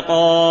الساعة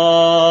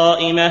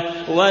قائمة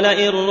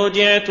ولئن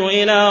رجعت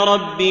إلى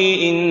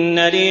ربي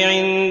إن لي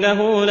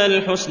عنده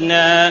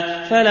للحسنى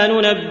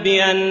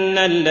فلننبئن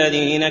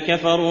الذين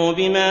كفروا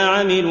بما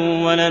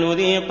عملوا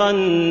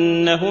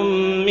ولنذيقنهم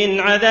من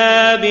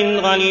عذاب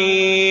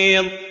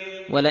غليظ.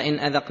 ولئن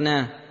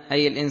أذقناه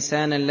أي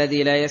الإنسان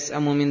الذي لا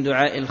يسأم من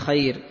دعاء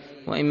الخير،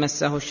 وإن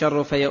مسه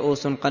الشر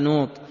فيئوس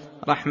قنوط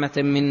رحمة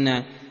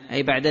منا،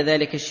 أي بعد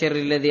ذلك الشر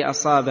الذي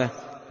أصابه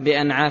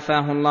بأن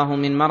عافاه الله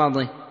من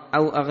مرضه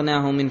أو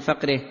أغناه من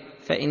فقره،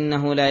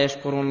 فإنه لا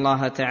يشكر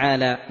الله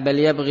تعالى بل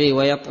يبغي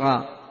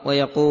ويطغى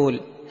ويقول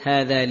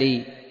هذا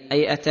لي،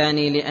 أي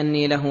أتاني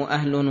لأني له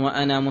أهل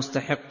وأنا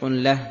مستحق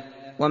له،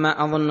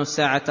 وما أظن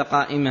الساعة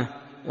قائمة،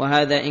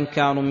 وهذا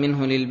إنكار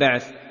منه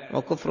للبعث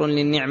وكفر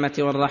للنعمة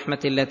والرحمة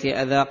التي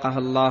أذاقها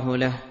الله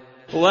له.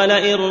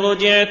 ولئن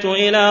رجعت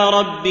إلى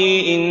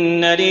ربي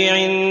إن لي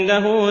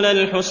عنده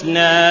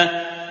للحسنى،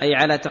 أي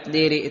على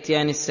تقدير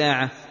إتيان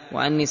الساعة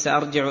وأني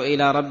سأرجع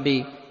إلى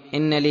ربي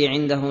إن لي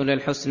عنده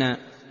للحسنى،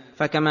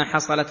 فكما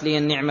حصلت لي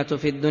النعمة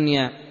في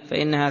الدنيا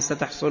فإنها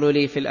ستحصل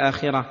لي في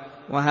الآخرة،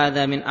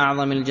 وهذا من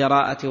أعظم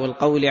الجراءة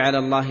والقول على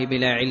الله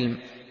بلا علم،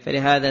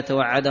 فلهذا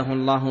توعده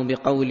الله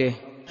بقوله: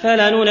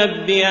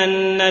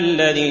 فلننبئن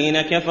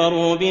الذين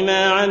كفروا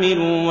بما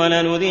عملوا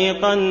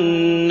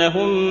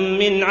ولنذيقنهم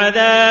من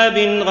عذاب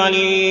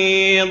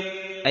غليظ،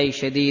 أي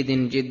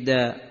شديد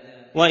جدا.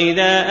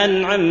 وإذا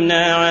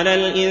أنعمنا على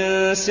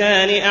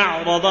الإنسان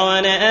أعرض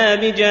ونأى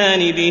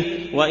بجانبه،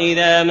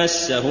 وإذا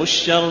مسه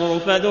الشر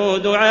فذو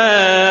دعاء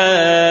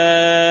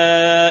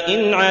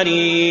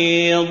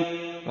عريض.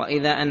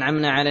 وإذا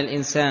أنعمنا على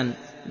الإنسان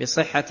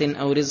بصحة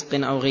أو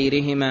رزق أو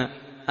غيرهما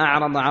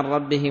أعرض عن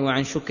ربه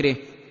وعن شكره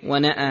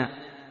ونأى،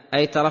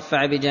 أي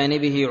ترفع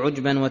بجانبه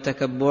عجبا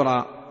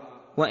وتكبرا.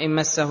 وإن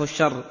مسه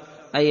الشر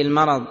أي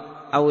المرض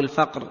أو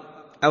الفقر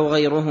أو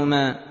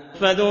غيرهما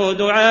فذو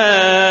دعاء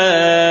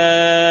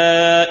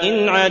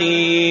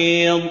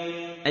عريض،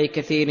 أي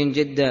كثير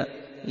جدا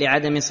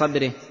لعدم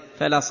صبره،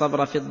 فلا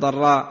صبر في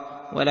الضراء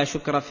ولا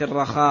شكر في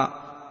الرخاء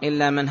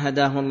إلا من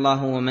هداه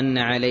الله ومن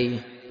عليه.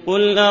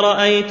 قل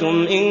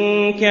أرأيتم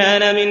إن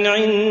كان من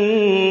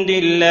عند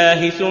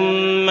الله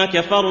ثم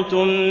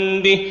كفرتم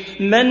به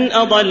من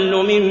أضل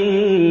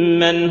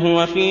ممن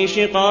هو في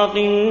شقاق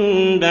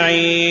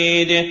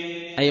بعيد.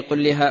 أي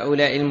قل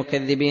لهؤلاء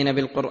المكذبين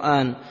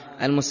بالقرآن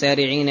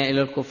المسارعين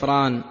إلى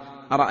الكفران: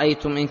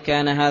 أرأيتم إن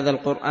كان هذا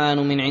القرآن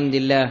من عند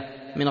الله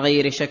من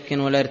غير شك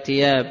ولا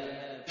ارتياب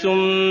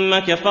ثم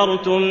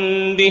كفرتم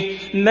به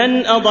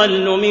من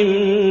أضل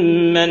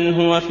ممن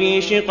هو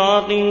في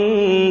شقاق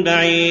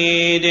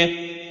بعيد،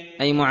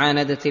 أي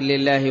معاندة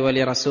لله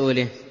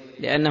ولرسوله،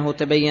 لأنه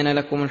تبين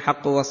لكم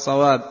الحق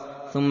والصواب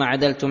ثم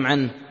عدلتم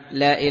عنه،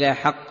 لا إلى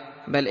حق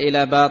بل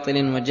إلى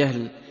باطل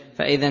وجهل،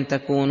 فإذا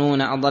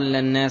تكونون أضل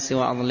الناس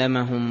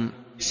وأظلمهم.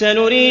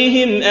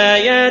 سنريهم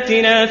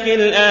آياتنا في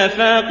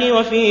الآفاق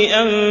وفي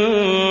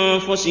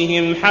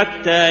أنفسهم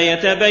حتى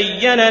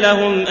يتبين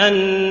لهم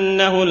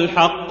أنه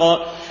الحق،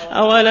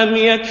 أولم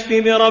يكف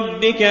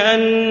بربك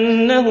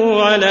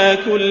أنه على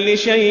كل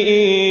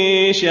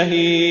شيء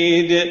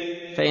شهيد.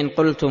 فإن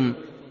قلتم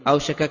أو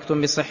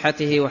شككتم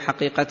بصحته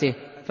وحقيقته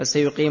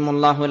فسيقيم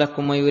الله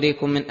لكم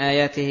ويريكم من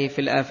آياته في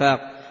الآفاق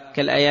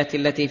كالآيات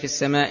التي في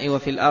السماء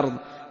وفي الأرض،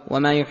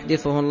 وما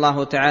يحدثه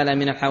الله تعالى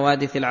من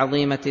الحوادث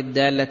العظيمة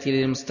الدالة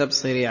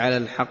للمستبصر على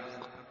الحق.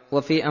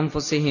 وفي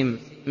أنفسهم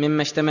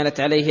مما اشتملت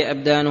عليه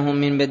أبدانهم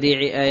من بديع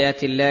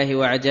آيات الله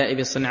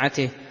وعجائب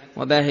صنعته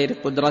وباهر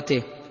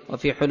قدرته،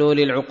 وفي حلول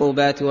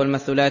العقوبات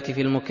والمثلات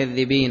في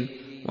المكذبين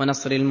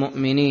ونصر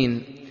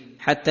المؤمنين،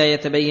 حتى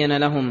يتبين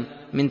لهم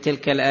من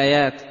تلك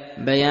الآيات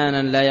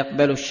بيانا لا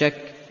يقبل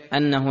الشك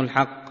أنه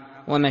الحق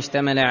وما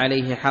اشتمل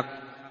عليه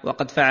حق.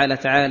 وقد فعل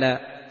تعالى،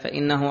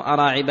 فإنه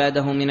أرى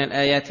عباده من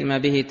الآيات ما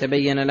به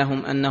تبين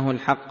لهم أنه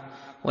الحق،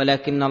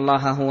 ولكن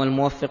الله هو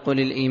الموفق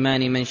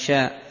للإيمان من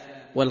شاء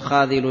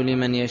والخاذل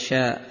لمن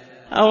يشاء.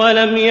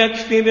 أولم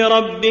يكف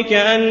بربك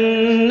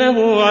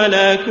أنه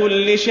على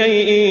كل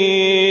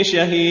شيء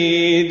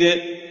شهيد،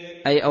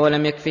 أي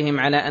أولم يكفهم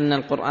على أن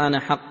القرآن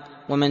حق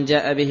ومن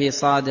جاء به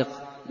صادق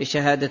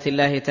بشهادة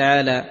الله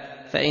تعالى،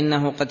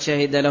 فإنه قد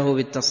شهد له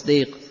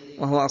بالتصديق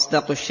وهو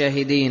أصدق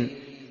الشاهدين،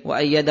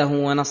 وأيده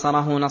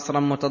ونصره نصرا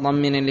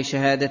متضمنا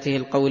لشهادته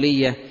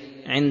القولية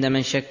عند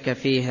من شك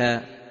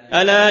فيها.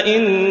 ألا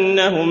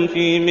إنهم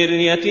في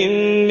مرية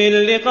من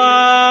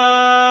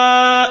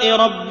لقاء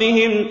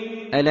ربهم،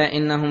 ألا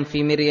إنهم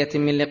في مرية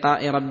من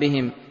لقاء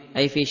ربهم،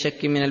 أي في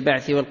شك من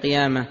البعث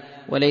والقيامة،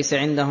 وليس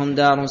عندهم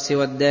دار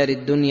سوى الدار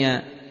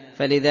الدنيا،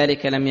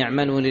 فلذلك لم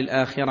يعملوا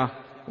للآخرة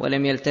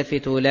ولم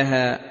يلتفتوا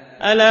لها.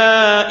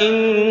 ألا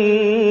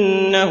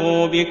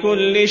إنه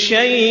بكل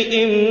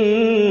شيء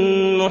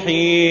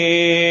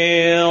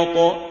محيط،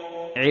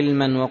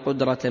 علما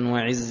وقدرة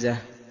وعزة.